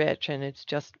too rich, and it's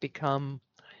just become,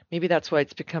 maybe that's why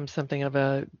it's become something of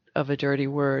a dirty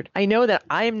word. I know that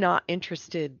I'm not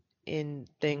interested in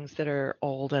things that are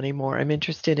old anymore. I'm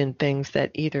interested in things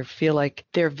that either feel like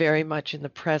they're very much in the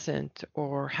present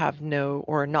or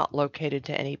or are not located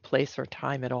to any place or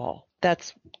time at all.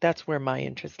 That's where my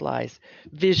interest lies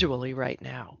visually right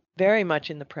now. Very much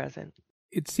in the present.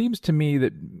 It seems to me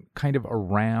that kind of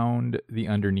around the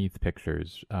underneath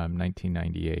pictures,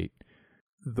 1998,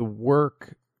 the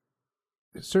work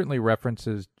certainly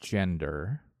references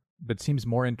gender, but seems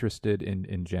more interested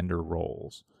in gender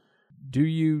roles.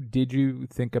 Did you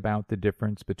think about the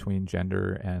difference between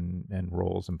gender and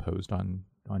roles imposed on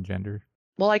gender?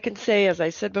 Well, I can say, as I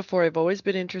said before, I've always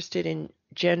been interested in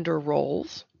gender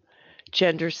roles,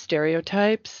 gender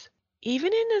stereotypes.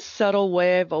 Even in a subtle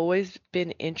way, I've always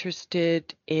been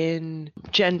interested in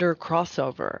gender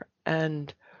crossover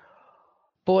and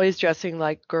boys dressing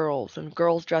like girls and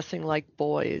girls dressing like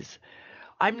boys.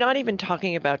 I'm not even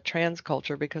talking about trans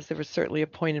culture because there was certainly a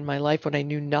point in my life when I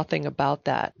knew nothing about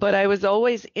that. But I was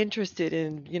always interested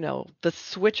in, the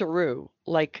switcheroo.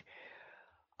 Like,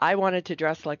 I wanted to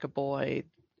dress like a boy.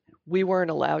 We weren't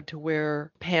allowed to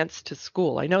wear pants to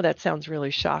school. I know that sounds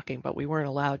really shocking, but we weren't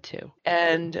allowed to.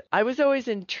 And I was always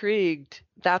intrigued.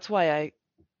 That's why I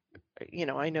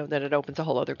know that it opens a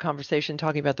whole other conversation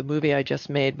talking about the movie I just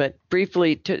made. But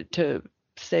briefly, to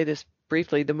say this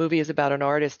briefly, the movie is about an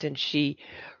artist, and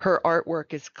her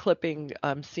artwork is clipping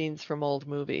scenes from old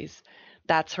movies.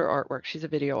 That's her artwork. She's a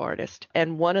video artist.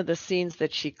 And one of the scenes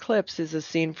that she clips is a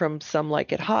scene from Some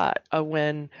Like It Hot,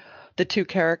 when the two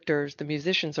characters, the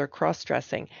musicians, are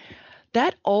cross-dressing.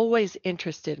 That always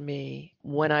interested me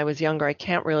when I was younger. I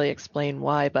can't really explain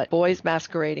why, but boys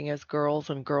masquerading as girls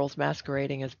and girls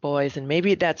masquerading as boys. And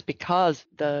maybe that's because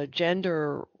the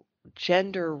gender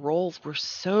roles were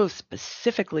so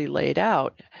specifically laid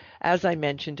out, as I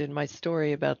mentioned in my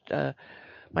story about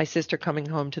my sister coming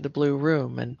home to the blue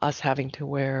room and us having to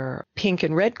wear pink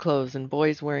and red clothes and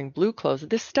boys wearing blue clothes.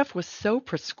 This stuff was so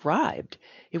prescribed.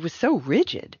 It was so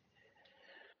rigid.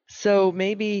 So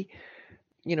maybe,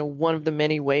 one of the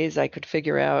many ways I could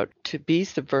figure out to be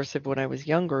subversive when I was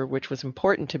younger, which was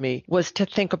important to me, was to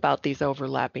think about these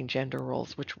overlapping gender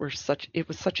roles, which it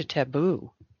was such a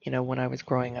taboo, when I was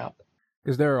growing up.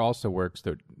 Because there are also works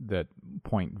that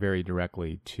point very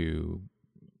directly to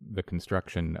the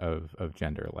construction of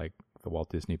gender, like the Walt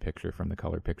Disney picture from the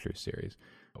Color Pictures series,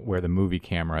 where the movie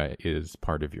camera is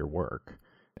part of your work,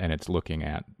 and it's looking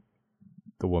at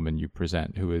the woman you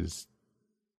present, who is,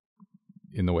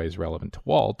 in the ways relevant to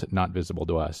Walt, not visible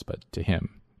to us, but to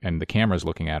him. And the camera's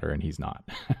looking at her, and he's not.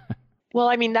 Well,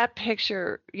 I mean, that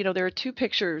picture, there are two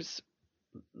pictures.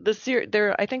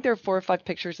 I think there are 4 or 5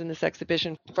 pictures in this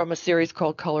exhibition from a series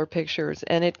called Color Pictures,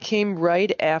 and it came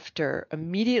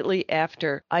immediately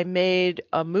after I made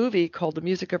a movie called The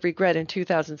Music of Regret in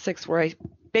 2006, where I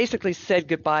basically said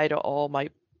goodbye to all my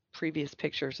previous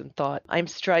pictures and thought, I'm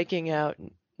striking out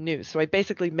new. So I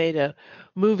basically made a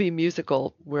movie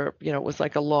musical where, it was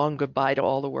like a long goodbye to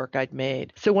all the work I'd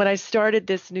made. So when I started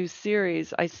this new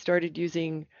series, I started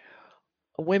using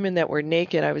women that were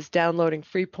naked. I was downloading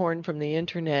free porn from the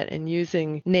internet and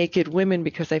using naked women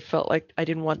because I felt like I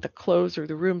didn't want the clothes or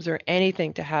the rooms or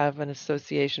anything to have an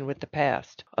association with the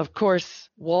past. Of course,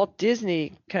 Walt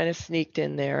Disney kind of sneaked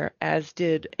in there, as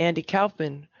did Andy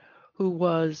Kaufman, who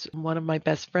was one of my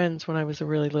best friends when I was a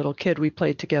really little kid. We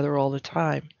played together all the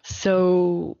time.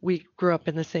 So we grew up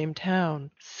in the same town.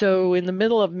 So in the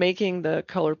middle of making the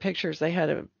Color Pictures, I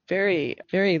had a very,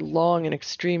 very long and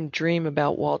extreme dream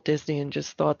about Walt Disney and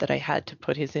just thought that I had to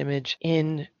put his image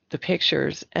in the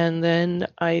pictures. And then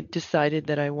I decided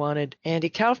that I wanted Andy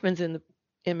Kaufman's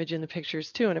image in the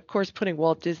pictures too. And of course, putting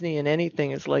Walt Disney in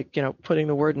anything is like, putting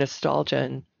the word nostalgia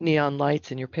and neon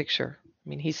lights in your picture. I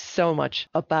mean, he's so much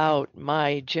about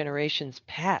my generation's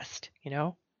past,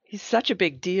 He's such a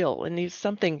big deal, and he's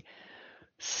something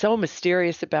so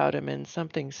mysterious about him, and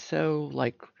something so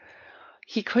like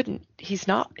he couldn't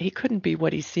be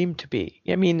what he seemed to be.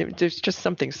 I mean, there's just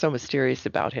something so mysterious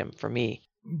about him for me.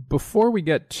 Before we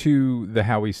get to the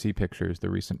How We See pictures, the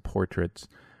recent portraits,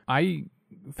 I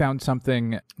found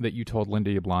something that you told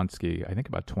Linda Yablonsky, I think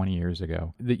about 20 years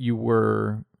ago, that you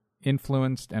were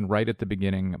influenced and right at the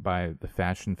beginning by the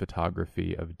fashion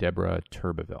photography of Deborah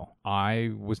Turbeville.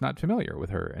 I was not familiar with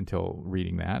her until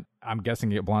reading that. I'm guessing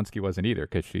Yablonsky wasn't either,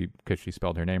 because she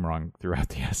spelled her name wrong throughout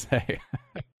the essay.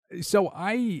 So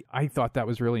I thought that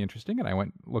was really interesting, and I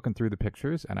went looking through the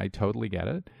pictures, and I totally get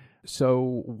it.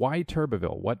 So why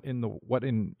Turbeville? What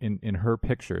in her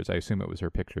pictures? I assume it was her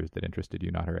pictures that interested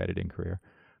you, not her editing career.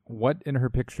 What in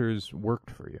her pictures worked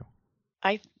for you?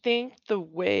 I think the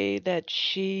way that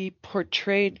she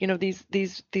portrayed,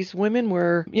 these women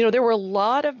were, there were a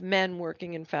lot of men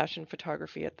working in fashion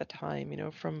photography at the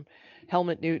time, from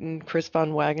Helmut Newton, Chris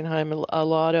von Wagenheim, a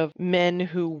lot of men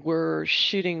who were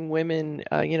shooting women.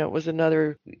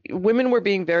 Women were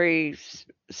being very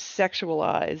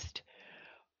sexualized.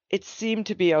 It seemed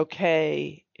to be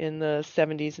okay in the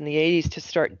 70s and the 80s to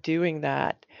start doing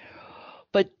that.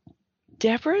 But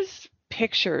Deborah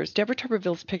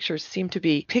Turbeville's pictures seem to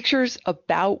be pictures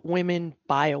about women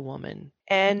by a woman.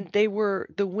 And the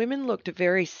women looked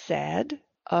very sad,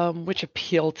 which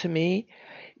appealed to me.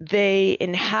 They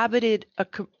inhabited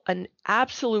an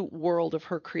absolute world of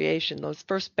her creation. Those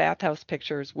first bathhouse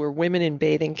pictures were women in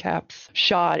bathing caps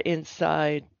shot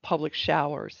inside public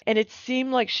showers. And it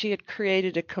seemed like she had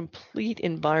created a complete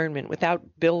environment without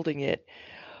building it,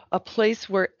 a place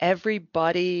where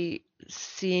everybody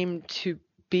seemed to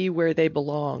be where they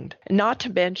belonged. Not to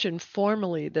mention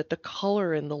formally that the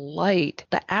color and the light,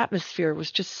 the atmosphere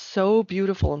was just so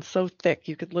beautiful and so thick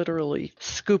you could literally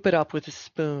scoop it up with a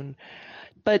spoon.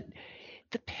 But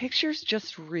the pictures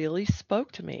just really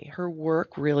spoke to me. Her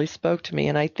work really spoke to me.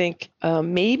 And I think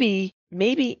maybe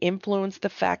influenced the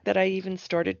fact that I even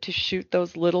started to shoot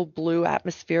those little blue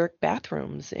atmospheric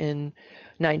bathrooms in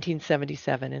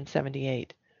 1977 and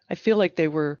 78. I feel like they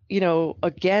were,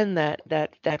 again,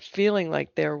 that feeling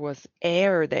like there was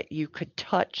air that you could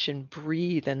touch and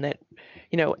breathe, and that,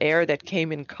 air that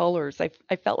came in colors.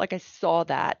 I felt like I saw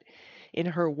that in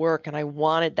her work, and I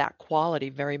wanted that quality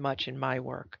very much in my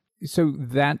work. So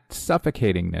that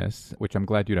suffocatingness, which I'm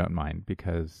glad you don't mind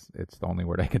because it's the only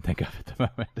word I can think of at the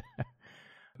moment,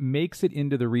 makes it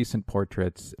into the recent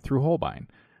portraits through Holbein.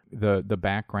 The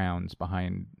backgrounds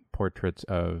behind portraits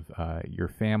of your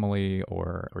family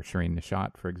or Shireen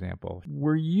Nishat, for example.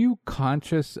 Were you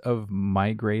conscious of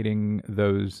migrating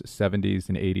those 70s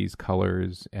and 80s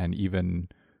colors and even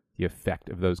the effect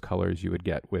of those colors you would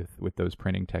get with those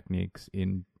printing techniques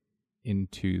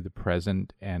into the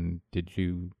present, and did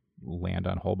you land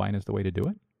on Holbein as the way to do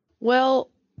it?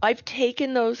 Well, I've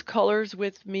taken those colors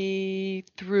with me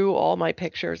through all my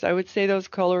pictures. I would say those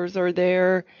colors are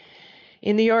there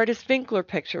in the artist Winkler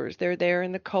pictures. They're there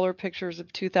in the color pictures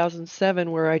of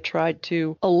 2007, where I tried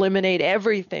to eliminate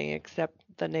everything except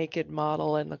the naked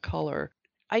model and the color.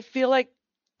 I feel like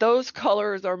those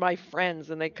colors are my friends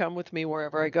and they come with me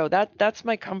wherever I go. That's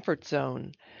my comfort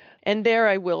zone. And there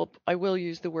I will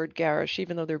use the word garish,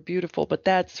 even though they're beautiful, but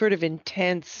that sort of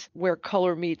intense where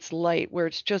color meets light, where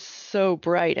it's just so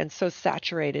bright and so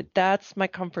saturated, that's my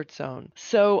comfort zone.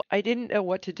 So I didn't know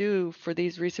what to do for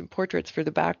these recent portraits for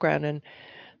the background, and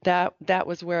that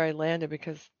was where I landed,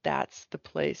 because that's the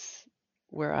place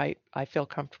where I feel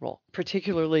comfortable,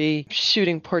 particularly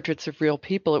shooting portraits of real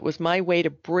people. It was my way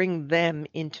to bring them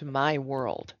into my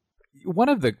world. One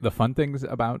of the fun things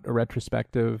about a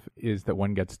retrospective is that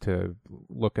one gets to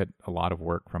look at a lot of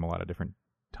work from a lot of different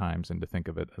times and to think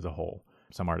of it as a whole.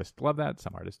 Some artists love that,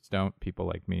 some artists don't. People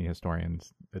like me,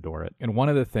 historians, adore it. And one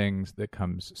of the things that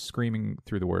comes screaming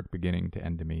through the work beginning to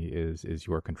end to me is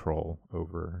your control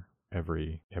over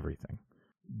everything.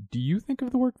 Do you think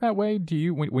of the work that way? Do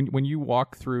you, when you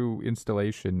walk through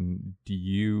installation, do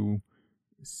you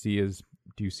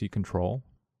see control?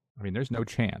 I mean, there's no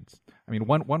chance. I mean,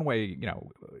 one way,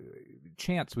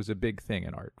 chance was a big thing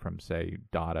in art from, say,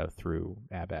 Dada through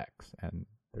Ab X, and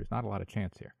there's not a lot of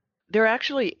chance here. There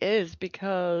actually is,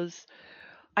 because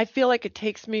I feel like it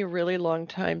takes me a really long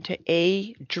time to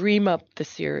A, dream up the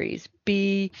series,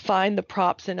 B, find the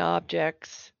props and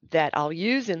objects that I'll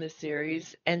use in the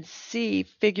series, and C,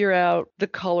 figure out the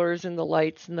colors and the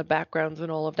lights and the backgrounds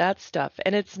and all of that stuff.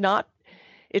 And it's not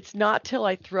till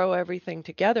I throw everything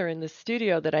together in the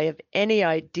studio that I have any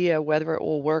idea whether it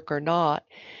will work or not.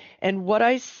 And what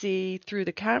I see through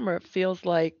the camera feels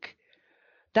like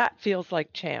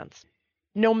chance.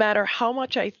 No matter how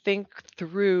much I think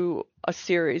through a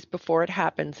series before it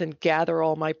happens and gather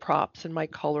all my props and my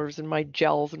colors and my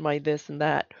gels and my this and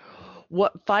that,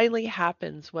 what finally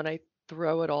happens when I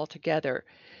throw it all together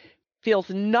feels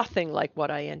nothing like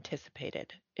what I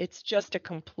anticipated. It's just a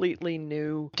completely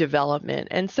new development.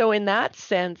 And so in that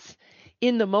sense,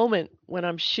 in the moment when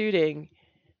I'm shooting,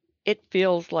 it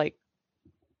feels like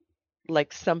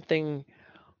something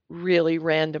really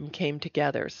random came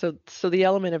together. So the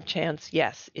element of chance,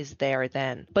 yes, is there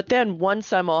then. But then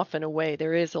once I'm off and away,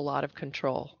 there is a lot of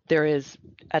control. There is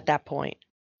at that point.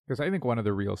 Because I think one of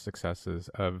the real successes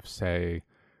of, say,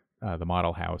 the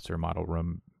model house or model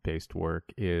room based work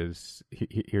is,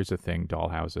 here's a thing,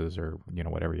 dollhouses, or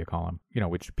whatever you call them,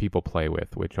 which people play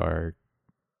with, which are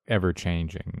ever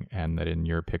changing, and that in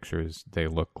your pictures they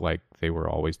look like they were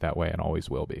always that way and always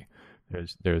will be.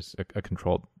 There's a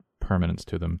controlled permanence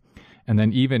to them. And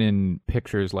then even in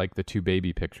pictures like the two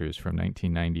baby pictures from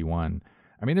 1991,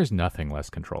 I mean, there's nothing less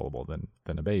controllable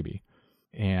than a baby.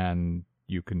 And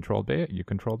you controlled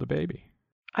the baby.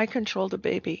 I controlled a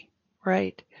baby.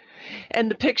 Right. And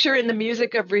the picture in the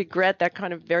Music of Regret, that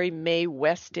kind of very Mae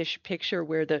West-ish picture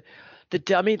where the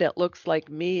dummy that looks like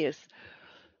me is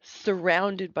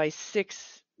surrounded by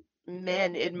 6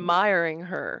 men admiring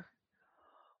her.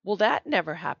 Well, that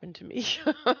never happened to me.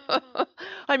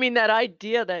 I mean, that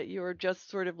idea that you're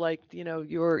just sort of like,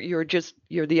 you're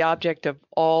the object of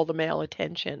all the male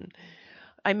attention.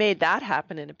 I made that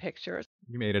happen in a picture.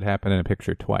 You made it happen in a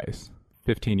picture twice,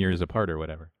 15 years apart or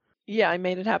whatever. Yeah, I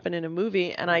made it happen in a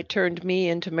movie, and I turned me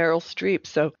into Meryl Streep.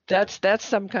 So that's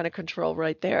some kind of control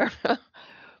right there.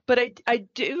 But I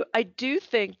do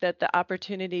think that the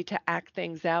opportunity to act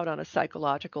things out on a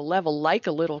psychological level, like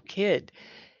a little kid,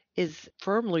 is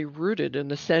firmly rooted in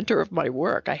the center of my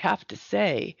work. I have to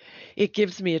say, it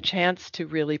gives me a chance to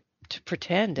really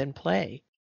pretend and play.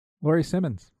 Laurie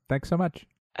Simmons, thanks so much.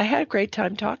 I had a great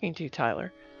time talking to you,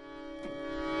 Tyler.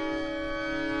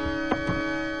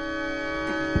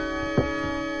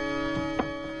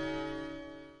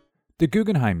 The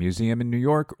Guggenheim Museum in New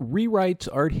York rewrites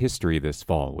art history this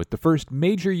fall with the first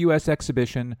major U.S.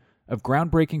 exhibition of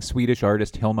groundbreaking Swedish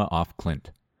artist Hilma af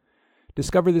Klint.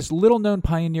 Discover this little-known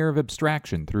pioneer of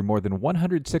abstraction through more than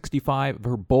 165 of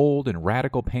her bold and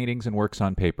radical paintings and works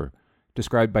on paper,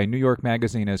 described by New York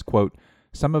Magazine as, quote,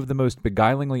 some of the most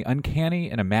beguilingly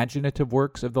uncanny and imaginative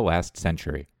works of the last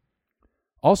century.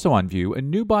 Also on view, a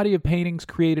new body of paintings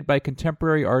created by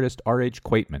contemporary artist R.H.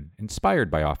 Quaitman,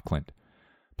 inspired by af Klint.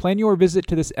 Plan your visit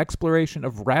to this exploration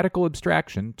of radical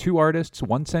abstraction, 2 artists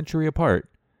 1 century apart,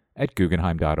 at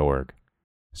Guggenheim.org.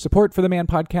 Support for the Man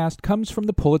podcast comes from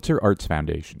the Pulitzer Arts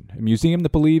Foundation, a museum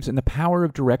that believes in the power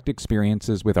of direct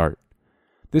experiences with art.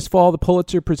 This fall, the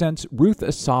Pulitzer presents Ruth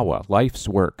Asawa, Life's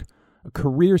Work, a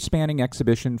career-spanning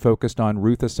exhibition focused on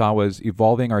Ruth Asawa's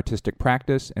evolving artistic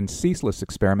practice and ceaseless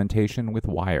experimentation with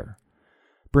wire.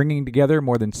 Bringing together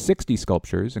more than 60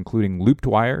 sculptures, including looped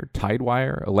wire, tied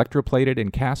wire, electroplated,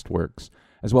 and cast works,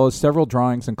 as well as several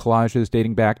drawings and collages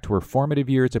dating back to her formative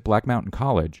years at Black Mountain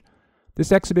College,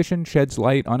 this exhibition sheds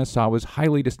light on Asawa's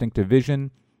highly distinctive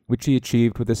vision, which she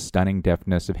achieved with a stunning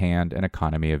deftness of hand and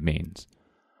economy of means.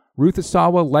 Ruth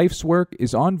Asawa, Life's Work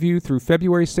is on view through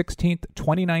February 16,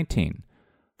 2019.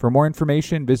 For more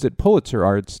information, visit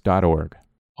pulitzerarts.org.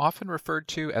 Often referred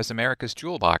to as America's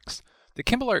Jewel Box, the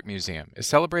Kimball Art Museum is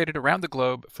celebrated around the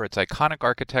globe for its iconic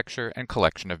architecture and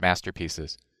collection of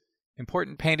masterpieces.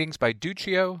 Important paintings by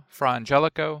Duccio, Fra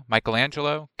Angelico,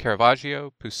 Michelangelo,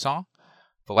 Caravaggio, Poussin,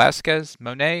 Velázquez,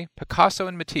 Monet, Picasso,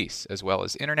 and Matisse, as well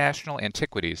as international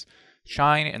antiquities,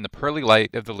 shine in the pearly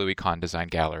light of the Louis Kahn Design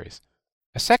Galleries.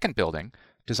 A second building,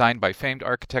 designed by famed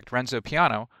architect Renzo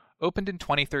Piano, opened in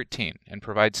 2013 and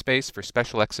provides space for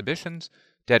special exhibitions,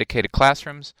 dedicated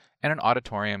classrooms, and an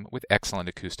auditorium with excellent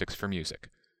acoustics for music.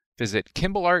 Visit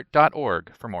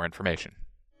kimballart.org for more information.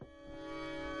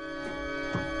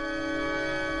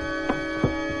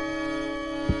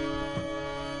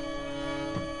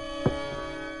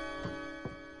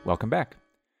 Welcome back.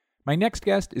 My next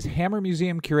guest is Hammer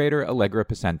Museum curator Allegra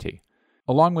Pesenti.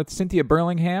 Along with Cynthia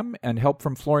Burlingham and help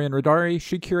from Florian Rodari,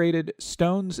 she curated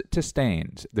Stones to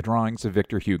Stains, the drawings of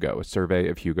Victor Hugo, a survey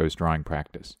of Hugo's drawing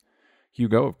practice.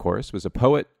 Hugo, of course, was a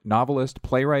poet, novelist,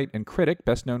 playwright, and critic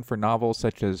best known for novels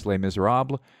such as Les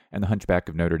Miserables and The Hunchback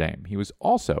of Notre Dame. He was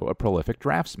also a prolific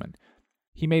draftsman.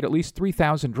 He made at least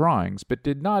 3,000 drawings, but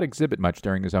did not exhibit much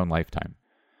during his own lifetime.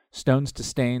 Stones to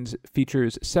Stains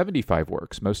features 75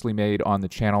 works, mostly made on the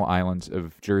Channel Islands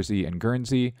of Jersey and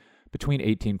Guernsey between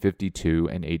 1852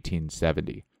 and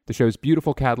 1870. The show's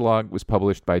beautiful catalog was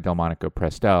published by Delmonico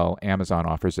Prestel. Amazon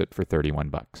offers it for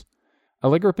 $31.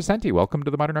 Allegra Pesenti, welcome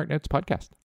to the Modern Art Notes podcast.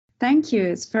 Thank you.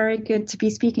 It's very good to be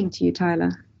speaking to you,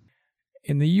 Tyler.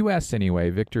 In the U.S., anyway,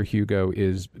 Victor Hugo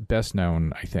is best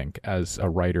known, I think, as a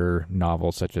writer,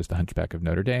 novels such as The Hunchback of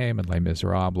Notre Dame and Les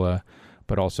Miserables,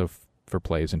 but also for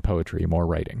plays and poetry, more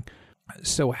writing.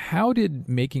 So how did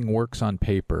making works on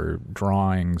paper,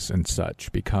 drawings and such,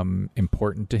 become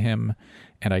important to him?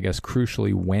 And I guess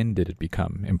crucially, when did it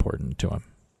become important to him?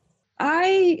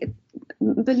 I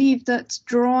believe that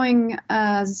drawing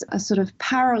as a sort of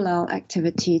parallel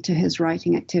activity to his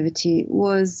writing activity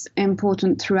was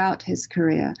important throughout his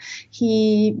career.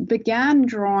 He began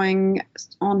drawing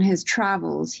on his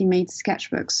travels. He made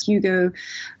sketchbooks. Hugo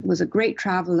was a great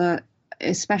traveler,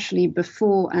 especially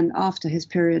before and after his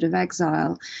period of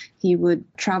exile. He would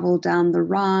travel down the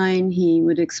Rhine, he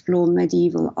would explore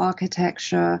medieval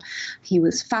architecture, he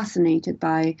was fascinated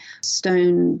by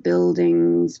stone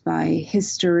buildings, by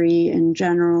history in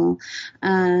general,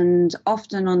 and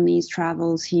often on these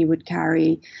travels he would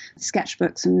carry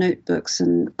sketchbooks and notebooks,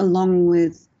 and along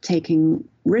with taking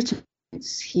written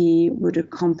notes, he would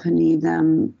accompany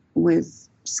them with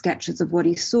sketches of what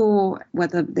he saw,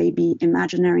 whether they be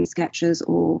imaginary sketches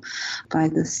or by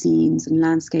the scenes and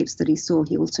landscapes that he saw.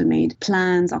 He also made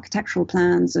plans, architectural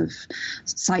plans of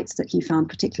sites that he found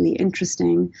particularly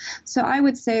interesting. So I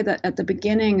would say that at the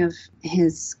beginning of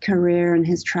his career and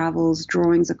his travels,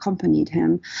 drawings accompanied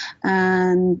him.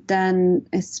 And then,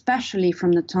 especially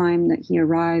from the time that he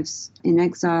arrives in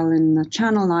exile in the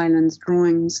Channel Islands,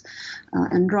 drawings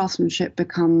and draftsmanship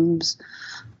becomes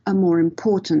a more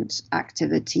important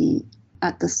activity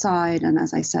at the side and,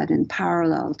 as I said, in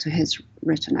parallel to his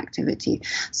written activity.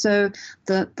 So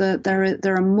there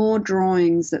are more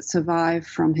drawings that survive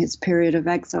from his period of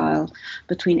exile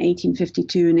between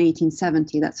 1852 and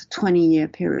 1870. That's a 20-year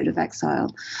period of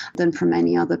exile than from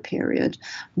any other period.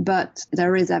 But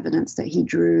there is evidence that he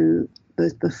drew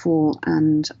both before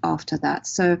and after that.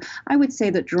 So I would say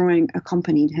that drawing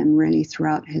accompanied him really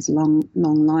throughout his long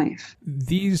life.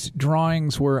 These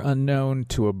drawings were unknown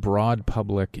to a broad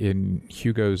public in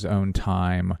Hugo's own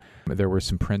time. There were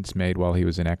some prints made while he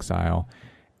was in exile,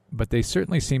 but they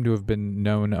certainly seem to have been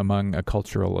known among a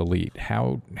cultural elite.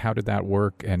 How did that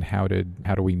work, and how do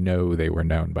we know they were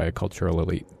known by a cultural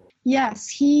elite? Yes,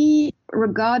 he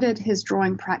regarded his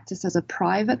drawing practice as a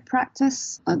private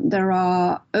practice. There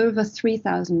are over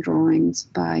 3,000 drawings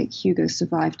by Hugo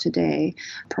survived today.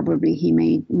 Probably he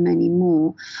made many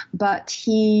more, but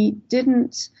he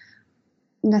didn't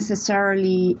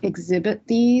necessarily exhibit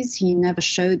these. He never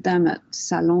showed them at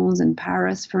salons in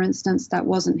Paris, for instance. That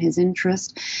wasn't his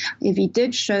interest. If he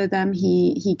did show them,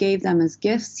 he gave them as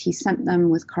gifts. He sent them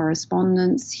with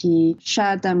correspondence. He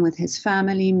shared them with his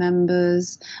family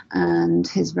members and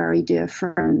his very dear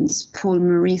friends. Paul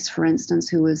Maurice, for instance,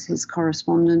 who was his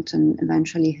correspondent and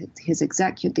eventually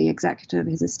the executor of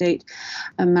his estate,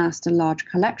 amassed a large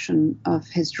collection of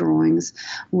his drawings,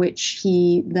 which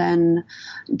he then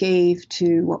gave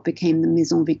to what became the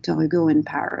Maison Victor Hugo in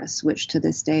Paris, which to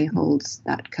this day holds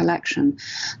that collection.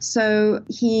 So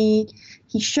he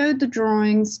showed the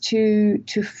drawings to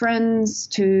friends,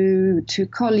 to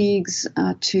colleagues,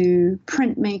 to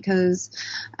printmakers,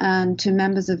 and to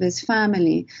members of his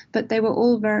family. But they were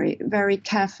all very, very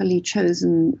carefully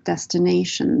chosen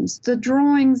destinations. The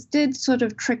drawings did sort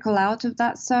of trickle out of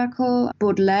that circle.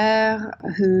 Baudelaire,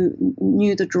 who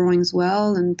knew the drawings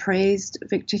well and praised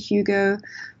Victor Hugo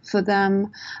for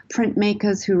them.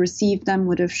 Printmakers who received them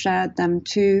would have shared them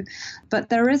too. But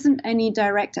there isn't any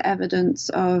direct evidence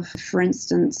of, for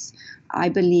instance, I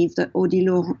believe that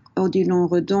Odilon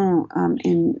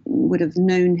Redon would have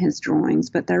known his drawings,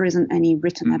 but there isn't any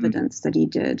written evidence that he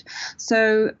did.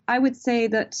 So I would say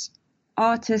that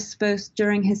artists, both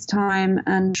during his time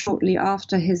and shortly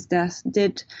after his death,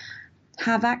 did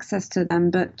have access to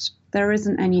them, but there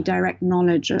isn't any direct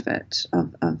knowledge of it,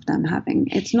 of them having.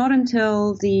 It's not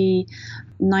until the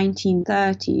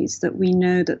 1930s that we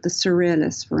know that the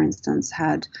Surrealists, for instance,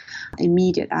 had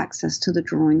immediate access to the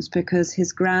drawings because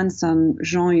his grandson,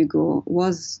 Jean Hugo,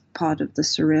 was part of the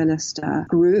Surrealist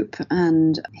group,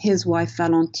 and his wife,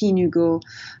 Valentine Hugo,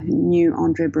 knew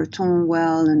André Breton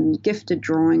well and gifted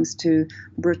drawings to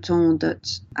Breton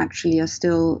that actually are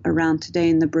still around today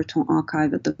in the Breton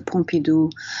archive at the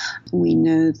Pompidou. We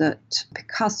know that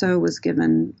Picasso was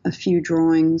given a few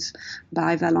drawings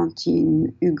by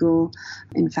Valentine Hugo.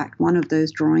 In fact, one of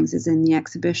those drawings is in the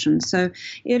exhibition. So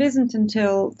it isn't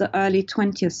until the early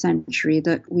 20th century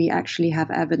that we actually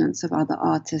have evidence of other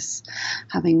artists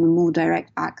having more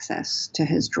direct access to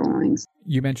his drawings.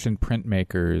 You mentioned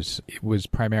printmakers. It was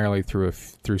primarily through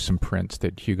some prints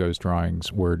that Hugo's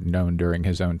drawings were known during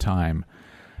his own time.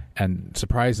 And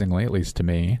surprisingly, at least to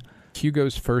me,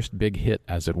 Hugo's first big hit,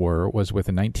 as it were, was with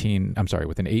an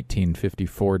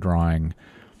 1854 drawing,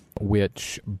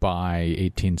 which by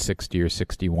 1860 or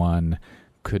 61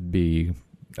 could be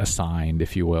assigned,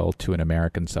 if you will, to an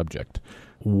American subject.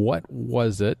 What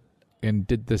was it? And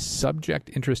did the subject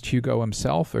interest Hugo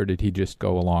himself, or did he just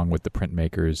go along with the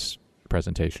printmaker's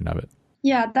presentation of it?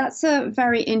 Yeah, that's a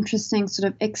very interesting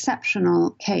sort of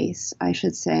exceptional case, I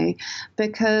should say,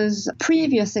 because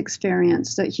previous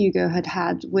experience that Hugo had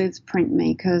had with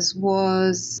printmakers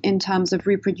was, in terms of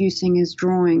reproducing his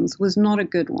drawings, was not a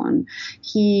good one.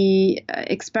 He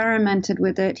experimented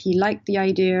with it. He liked the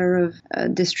idea of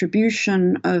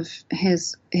distribution of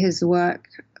his work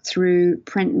through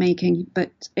printmaking, but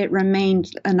it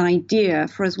remained an idea.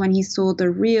 For us, when he saw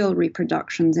the real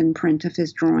reproductions in print of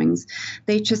his drawings,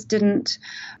 they just didn't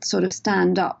sort of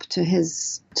stand up to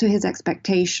his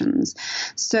expectations.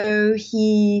 So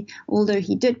although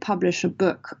he did publish a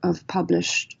book of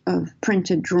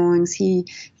printed drawings, he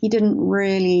didn't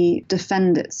really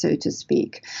defend it, so to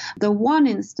speak. The one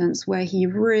instance where he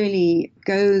really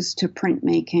goes to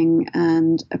printmaking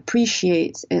and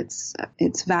appreciates its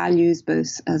values,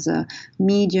 both as a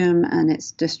medium and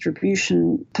its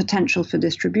potential for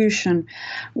distribution,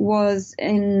 was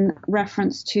in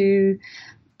reference to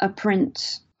a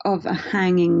print of a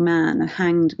hanged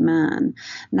man.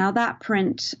 Now, that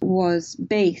print was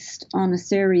based on a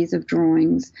series of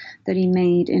drawings that he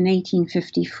made in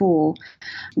 1854,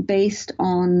 based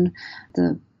on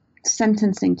the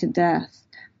sentencing to death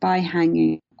by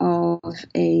hanging of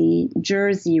a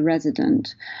Jersey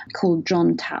resident called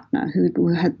John Tapner,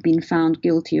 who had been found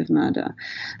guilty of murder.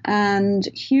 And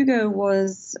Hugo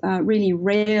was really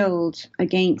railed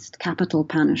against capital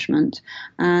punishment,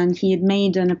 and he had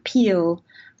made an appeal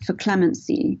for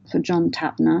clemency for John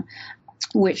Tapner,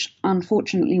 which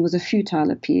unfortunately was a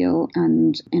futile appeal.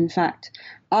 And in fact,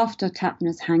 after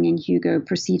Tapner's hanging, Hugo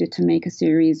proceeded to make a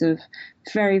series of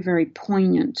very, very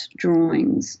poignant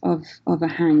drawings of a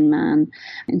hanged man.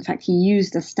 In fact, he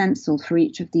used a stencil for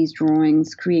each of these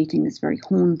drawings, creating this very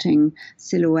haunting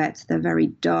silhouette. They're very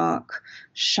dark,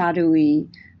 shadowy,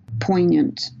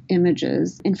 poignant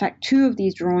images. In fact, two of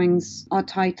these drawings are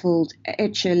titled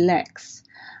Ecce Lex,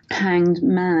 hanged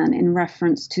man, in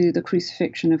reference to the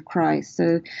crucifixion of Christ.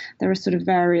 So there are sort of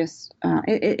various.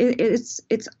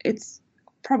 It's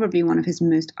probably one of his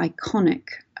most iconic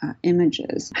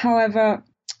images. However,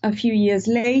 a few years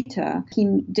later,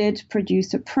 he did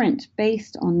produce a print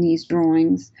based on these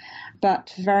drawings,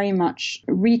 but very much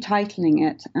retitling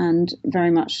it and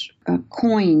very much a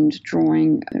coined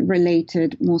drawing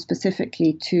related more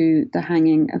specifically to the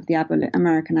hanging of the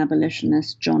American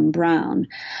abolitionist John Brown.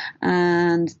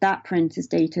 And that print is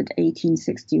dated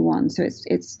 1861. So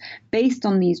it's based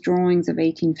on these drawings of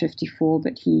 1854,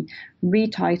 but he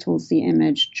retitles the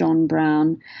image John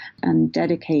Brown and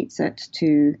dedicates it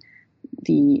to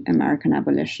the American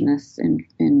abolitionists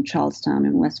in Charlestown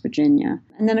in West Virginia.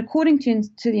 And then according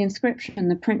to the inscription,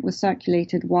 the print was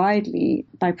circulated widely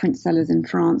by print sellers in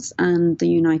France and the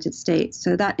United States.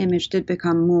 So that image did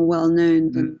become more well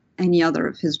known than any other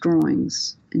of his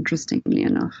drawings, interestingly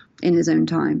enough, in his own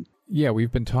time. Yeah,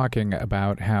 we've been talking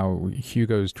about how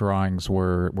Hugo's drawings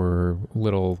were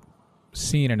little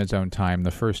seen in his own time.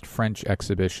 The first French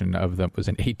exhibition of them was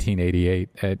in 1888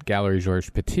 at Galerie Georges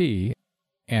Petit,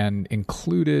 and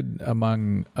included,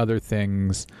 among other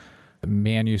things,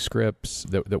 manuscripts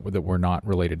that were not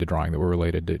related to drawing, that were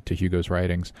related to Hugo's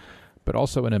writings, but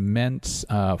also an immense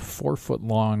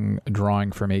 4-foot-long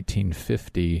drawing from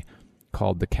 1850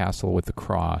 called The Castle with the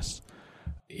Cross.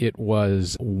 It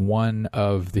was one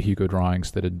of the Hugo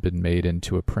drawings that had been made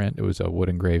into a print. It was a wood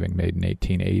engraving made in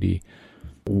 1880.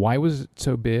 Why was it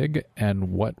so big,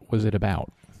 and what was it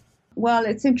about? Well,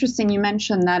 it's interesting you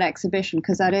mentioned that exhibition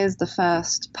because that is the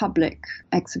first public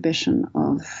exhibition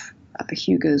of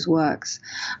Hugo's works.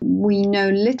 We know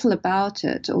little about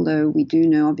it, although we do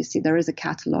know, obviously, there is a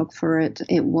catalogue for it.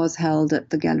 It was held at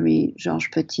the Galerie Georges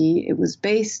Petit. It was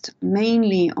based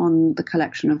mainly on the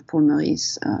collection of Paul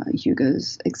Meurice,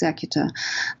 Hugo's executor.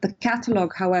 The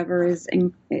catalogue, however,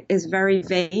 is very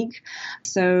vague,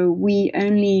 so we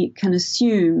only can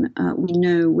assume we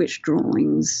know which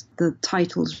drawings the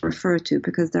titles refer to,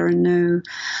 because there are no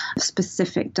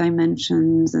specific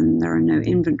dimensions and there are no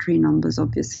inventory numbers,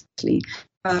 obviously.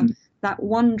 That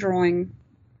one drawing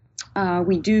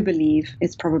we do believe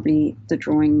is probably the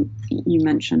drawing you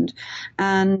mentioned.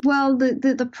 And, well,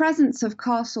 the presence of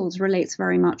castles relates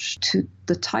very much to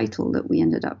the title that we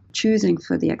ended up choosing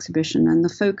for the exhibition and the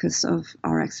focus of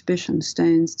our exhibition,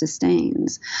 Stones to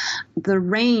Stains. The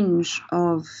range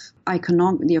of the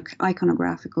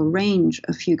iconographical range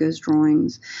of Hugo's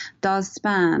drawings does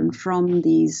span from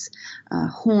these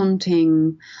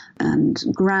haunting and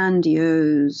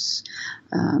grandiose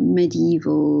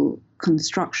medieval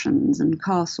constructions and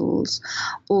castles,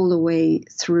 all the way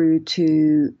through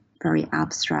to very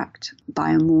abstract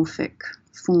biomorphic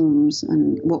forms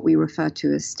and what we refer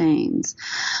to as stains.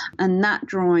 And that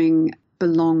drawing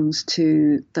belongs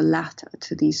to the latter,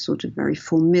 to these sort of very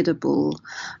formidable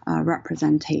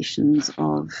representations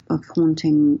of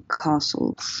haunting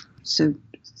castles.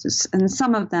 And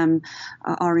some of them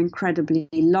are incredibly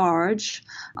large.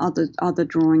 Other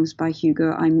drawings by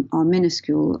Hugo are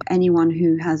minuscule. Anyone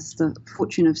who has the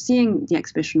fortune of seeing the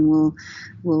exhibition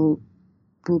will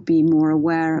be more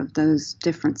aware of those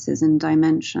differences in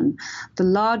dimension. The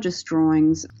largest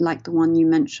drawings, like the one you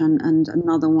mentioned, and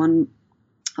another one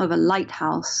of a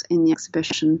lighthouse in the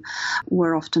exhibition,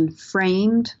 were often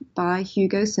framed by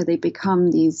Hugo, so they become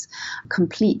these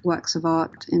complete works of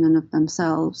art in and of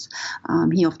themselves.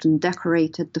 He often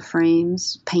decorated the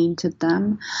frames, painted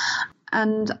them.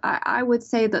 And I would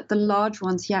say that the large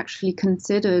ones he actually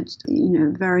considered,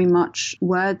 very much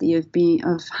worthy of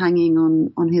hanging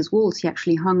on his walls. He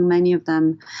actually hung many of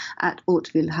them at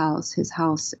Hauteville House, his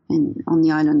house on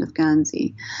the island of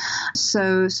Guernsey.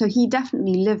 So he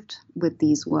definitely lived with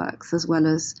these works as well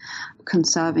as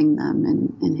conserving them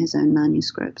in his own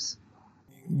manuscripts.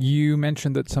 You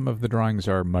mentioned that some of the drawings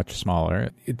are much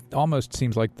smaller. It almost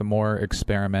seems like the more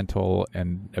experimental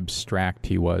and abstract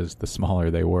he was, the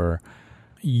smaller they were.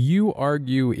 You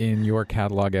argue in your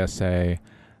catalog essay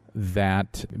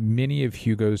that many of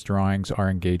Hugo's drawings are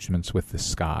engagements with the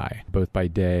sky, both by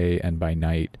day and by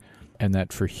night, and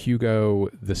that for Hugo,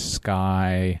 the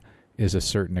sky is a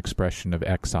certain expression of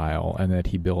exile, and that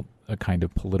he built a kind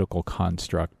of political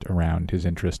construct around his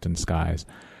interest in skies.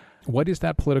 What is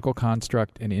that political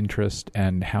construct and interest,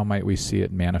 and how might we see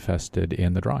it manifested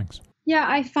in the drawings? Yeah,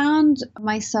 I found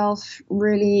myself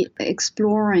really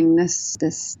exploring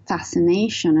this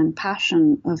fascination and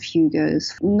passion of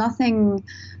Hugo's. Nothing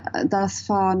thus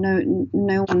far,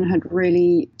 no one had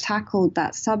really tackled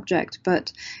that subject,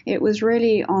 but it was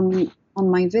really on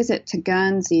my visit to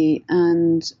Guernsey,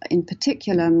 and in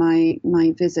particular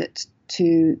my visit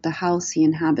to the house he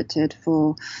inhabited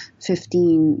for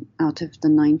 15 out of the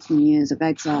 19 years of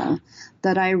exile,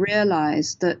 that I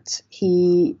realized that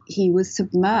he was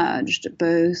submerged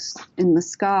both in the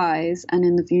skies and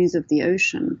in the views of the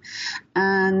ocean.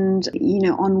 And,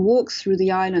 on walks through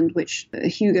the island, which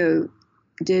Hugo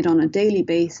did on a daily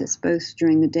basis, both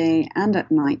during the day and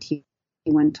at night, he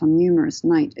went on numerous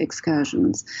night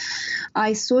excursions.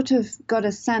 I sort of got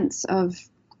a sense of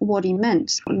what he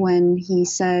meant when he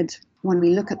said, when we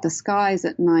look at the skies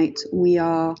at night, we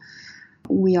are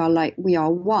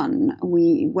one.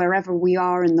 Wherever we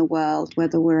are in the world,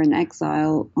 whether we're in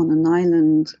exile on an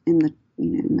island in the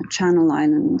Channel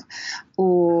Island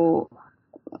or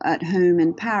at home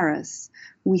in Paris,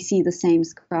 we see the same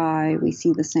sky, we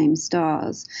see the same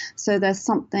stars. So there's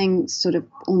something sort of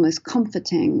almost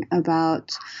comforting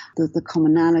about the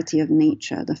commonality of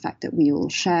nature, the fact that we all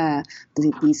share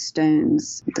these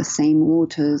stones, the same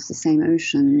waters, the same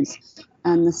oceans,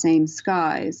 and the same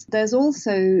skies. There's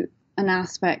also an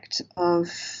aspect of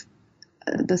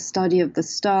the study of the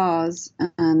stars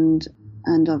and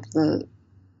of the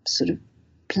sort of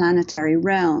planetary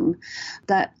realm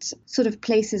that sort of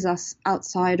places us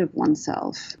outside of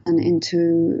oneself and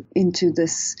into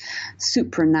this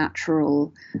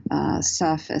supernatural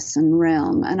surface and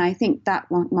realm. And I think that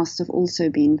must have also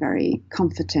been very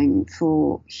comforting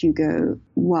for Hugo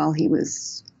while he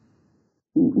was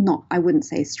not, I wouldn't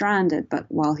say stranded, but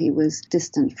while he was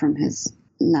distant from his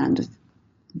land of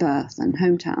birth and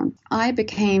hometown. I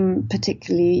became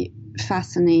particularly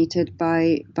fascinated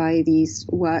by these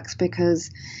works because,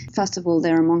 first of all,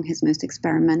 they're among his most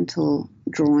experimental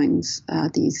drawings,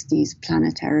 these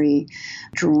planetary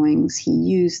drawings. He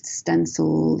used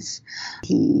stencils,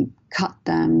 he cut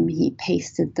them, he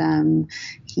pasted them,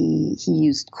 he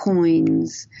used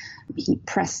coins, he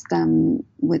pressed them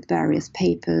with various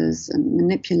papers and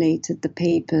manipulated the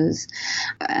papers.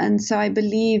 And so I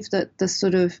believe that the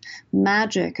sort of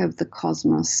magic of the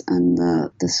cosmos and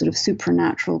the sort of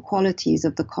supernatural qualities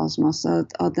of the cosmos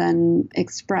are then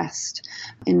expressed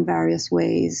in various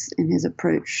ways in his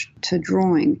approach to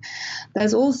drawing.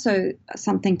 There's also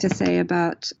something to say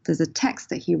about, there's a text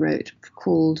that he wrote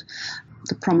called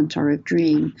The Promontory of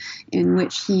Dream, in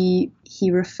which he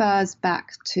refers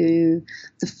back to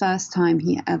the first time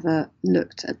he ever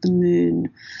looked at the moon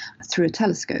through a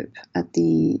telescope at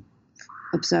the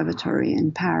observatory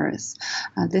in Paris.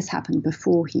 This happened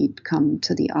before he'd come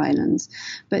to the islands,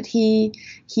 but he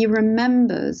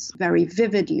remembers very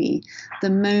vividly the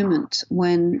moment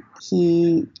when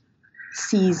he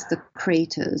sees the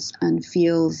craters and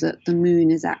feels that the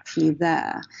moon is actually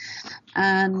there.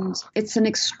 And it's an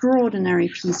extraordinary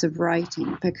piece of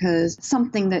writing because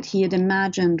something that he had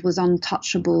imagined was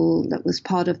untouchable, that was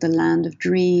part of the land of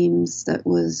dreams, that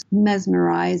was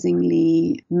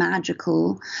mesmerizingly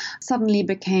magical, suddenly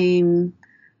became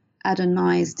at a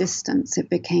nice distance. It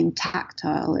became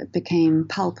tactile, it became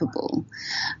palpable.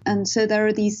 And so there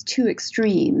are these two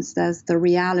extremes. There's the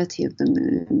reality of the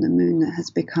moon that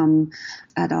has become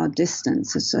at our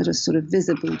distance, a sort of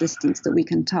visible distance that we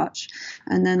can touch.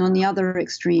 And then on the other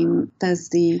extreme, there's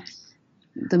the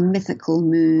mythical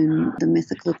moon, the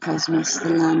mythical cosmos, the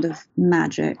land of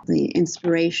magic, the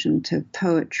inspiration to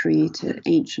poetry, to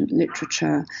ancient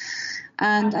literature.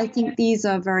 And I think these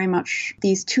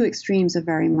two extremes are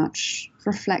very much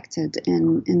reflected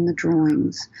in the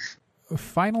drawings.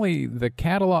 Finally, the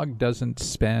catalog doesn't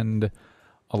spend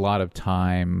a lot of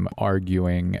time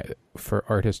arguing for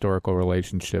art historical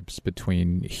relationships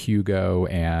between Hugo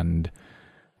and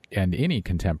any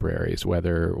contemporaries,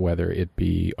 whether it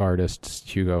be artists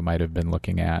Hugo might have been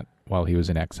looking at while he was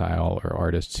in exile or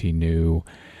artists he knew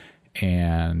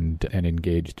and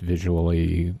engaged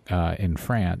visually in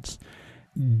France.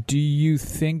 Do you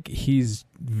think he's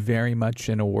very much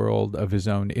in a world of his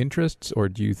own interests, or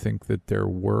do you think that there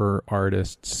were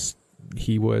artists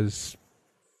he was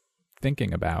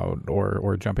thinking about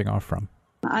or jumping off from?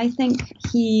 I think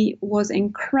he was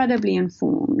incredibly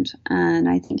informed, and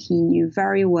I think he knew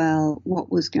very well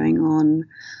what was going on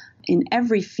in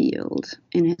every field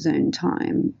in his own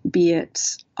time, be it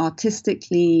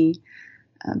artistically,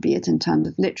 be it in terms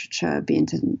of literature, be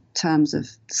it in terms of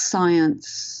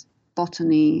science,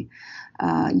 botany,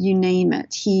 you name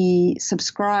it. He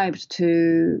subscribed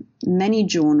to many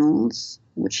journals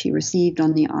which he received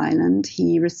on the island.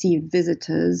 He received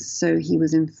visitors, so he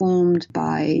was informed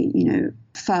by,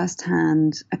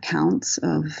 first-hand accounts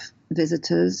of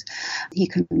visitors. He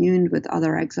communed with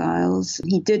other exiles.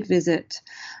 He did visit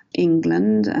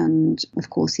England, and of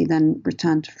course he then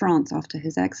returned to France after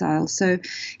his exile. So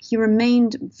he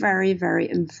remained very, very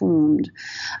informed.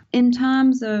 In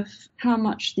terms of how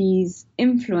much these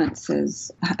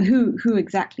influences, who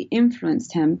exactly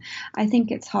influenced him, I think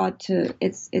it's hard to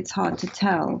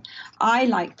tell. I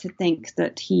like to think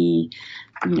that he,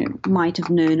 might have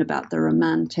known about the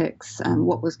Romantics and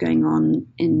what was going on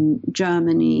in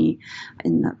Germany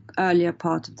in the earlier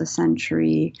part of the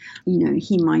century.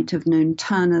 He might have known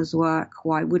Turner's work.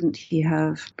 Why wouldn't he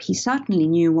have? He certainly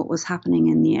knew what was happening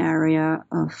in the area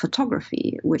of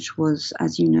photography, which was,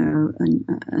 as you know,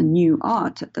 a new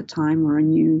art at the time, or a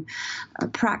new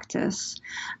practice.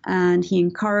 And he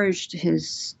encouraged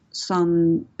his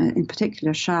son, in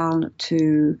particular Charles,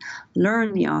 to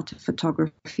learn the art of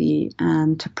photography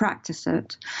and to practice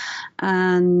it.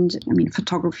 And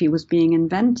photography was being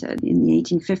invented in the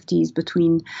 1850s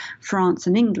between France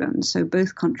and England, so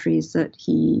both countries that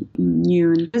he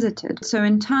knew and visited. So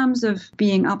in terms of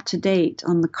being up to date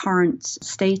on the current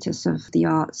status of the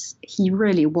arts, he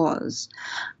really was.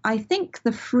 I think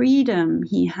the freedom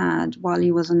he had while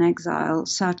he was in exile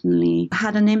certainly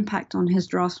had an impact on his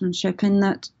draftsmanship, in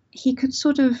that he could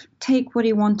sort of take what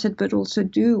he wanted, but also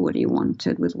do what he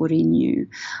wanted with what he knew.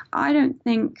 I don't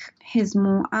think his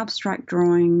more abstract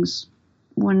drawings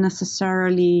were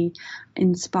necessarily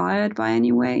inspired by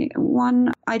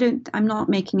anyone. I'm not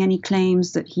making any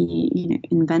claims that he,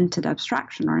 invented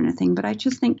abstraction or anything, but I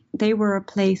just think they were a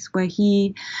place where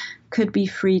he could be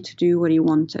free to do what he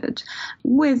wanted,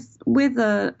 with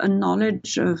a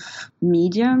knowledge of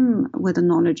medium, with a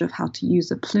knowledge of how to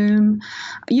use a plume.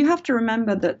 You have to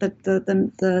remember that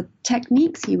the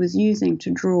techniques he was using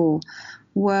to draw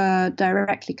were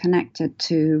directly connected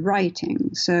to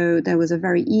writing. So there was a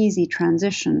very easy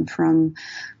transition from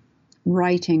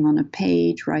writing on a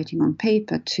page, writing on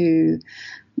paper, to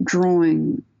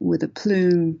drawing with a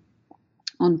plume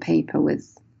on paper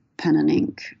with pen and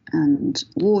ink and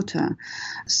water.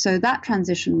 So that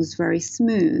transition was very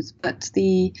smooth, but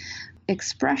the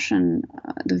expression,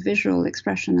 the visual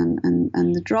expression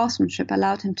and the draftsmanship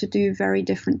allowed him to do very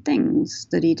different things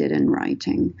that he did in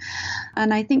writing.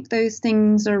 And I think those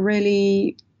things are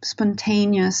really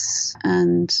spontaneous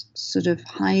and sort of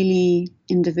highly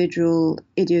individual,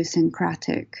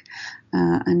 idiosyncratic,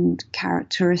 and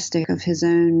characteristic of his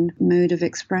own mode of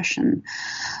expression.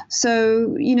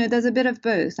 So, there's a bit of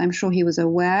both. I'm sure he was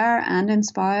aware and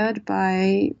inspired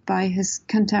by his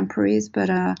contemporaries, but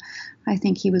I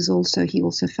think he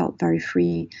also felt very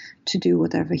free to do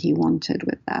whatever he wanted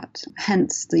with that.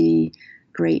 Hence the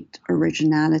great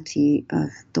originality of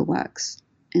the works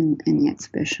in the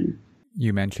exhibition.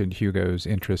 You mentioned Hugo's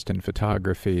interest in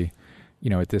photography.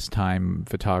 At this time,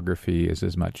 photography is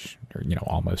as much, or,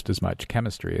 almost as much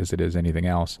chemistry as it is anything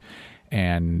else.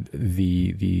 And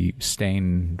the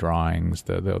stain drawings,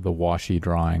 the washy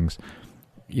drawings,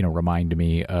 remind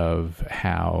me of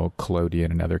how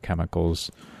collodion and other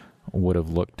chemicals would have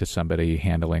looked to somebody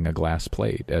handling a glass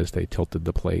plate as they tilted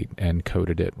the plate and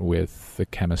coated it with the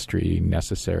chemistry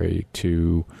necessary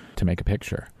to make a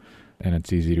picture. And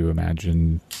it's easy to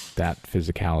imagine that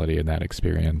physicality and that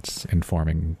experience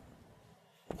informing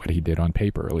what he did on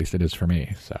paper. At least it is for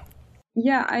me. So,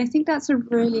 yeah, I think that's a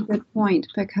really good point,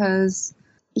 because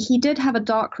he did have a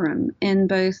darkroom in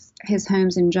both his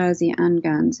homes in Jersey and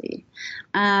Guernsey.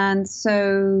 And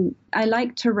so I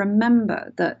like to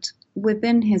remember that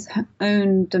within his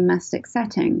own domestic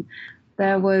setting,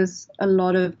 there was a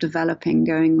lot of developing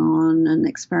going on and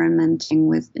experimenting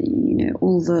with,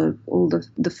 all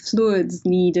the fluids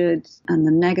needed and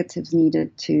the negatives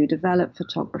needed to develop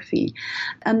photography.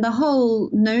 And the whole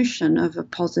notion of a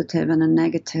positive and a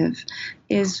negative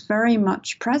is very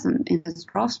much present in his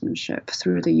draftsmanship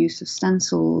through the use of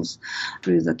stencils,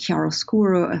 through the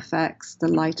chiaroscuro effects, the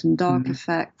light and dark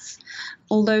effects.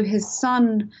 Although his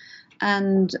son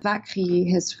and Vacry,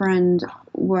 his friend,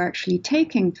 were actually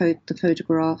taking the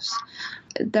photographs,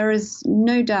 there is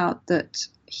no doubt that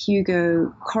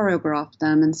Hugo choreographed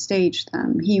them and staged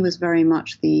them. He was very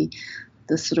much the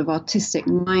sort of artistic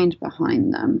mind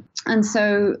behind them. And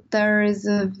so there is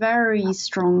a very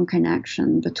strong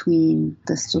connection between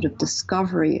the sort of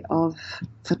discovery of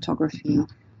photography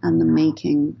and the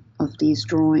making of these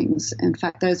drawings. In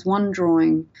fact, there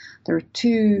are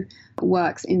two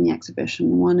works in the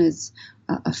exhibition. One is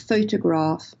a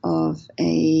photograph of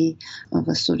a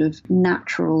sort of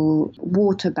natural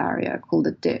water barrier called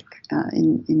a dyke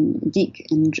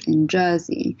in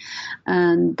Jersey,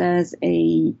 and there's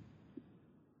a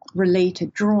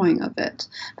related drawing of it.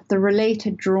 But the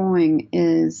related drawing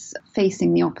is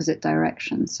facing the opposite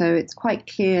direction, so it's quite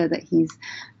clear that he's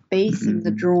basing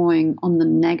the drawing on the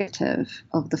negative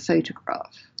of the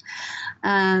photograph.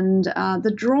 And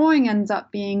the drawing ends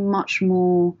up being much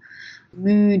more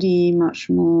moody, much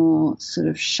more sort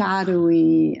of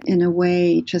shadowy, in a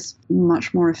way, just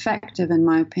much more effective, in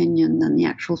my opinion, than the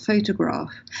actual photograph.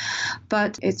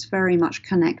 But it's very much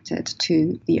connected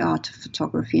to the art of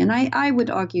photography. And I would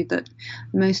argue that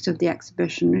most of the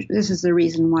exhibition, this is the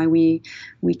reason why we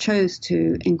chose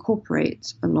to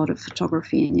incorporate a lot of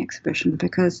photography in the exhibition,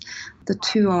 because the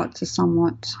two arts are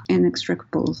somewhat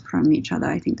inextricable from each other.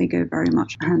 I think they go very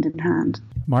much hand in hand.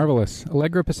 Marvelous.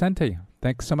 Allegra Pesenti,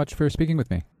 thanks so much for speaking with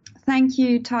me. Thank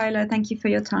you, Tyler. Thank you for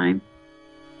your time.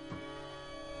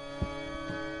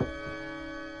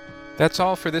 That's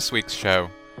all for this week's show.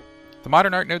 The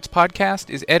Modern Art Notes podcast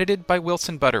is edited by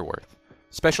Wilson Butterworth.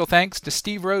 Special thanks to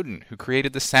Steve Roden, who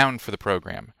created the sound for the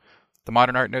program. The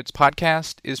Modern Art Notes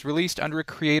podcast is released under a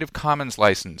Creative Commons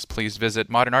license. Please visit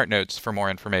Modern Art Notes for more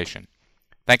information.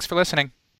 Thanks for listening.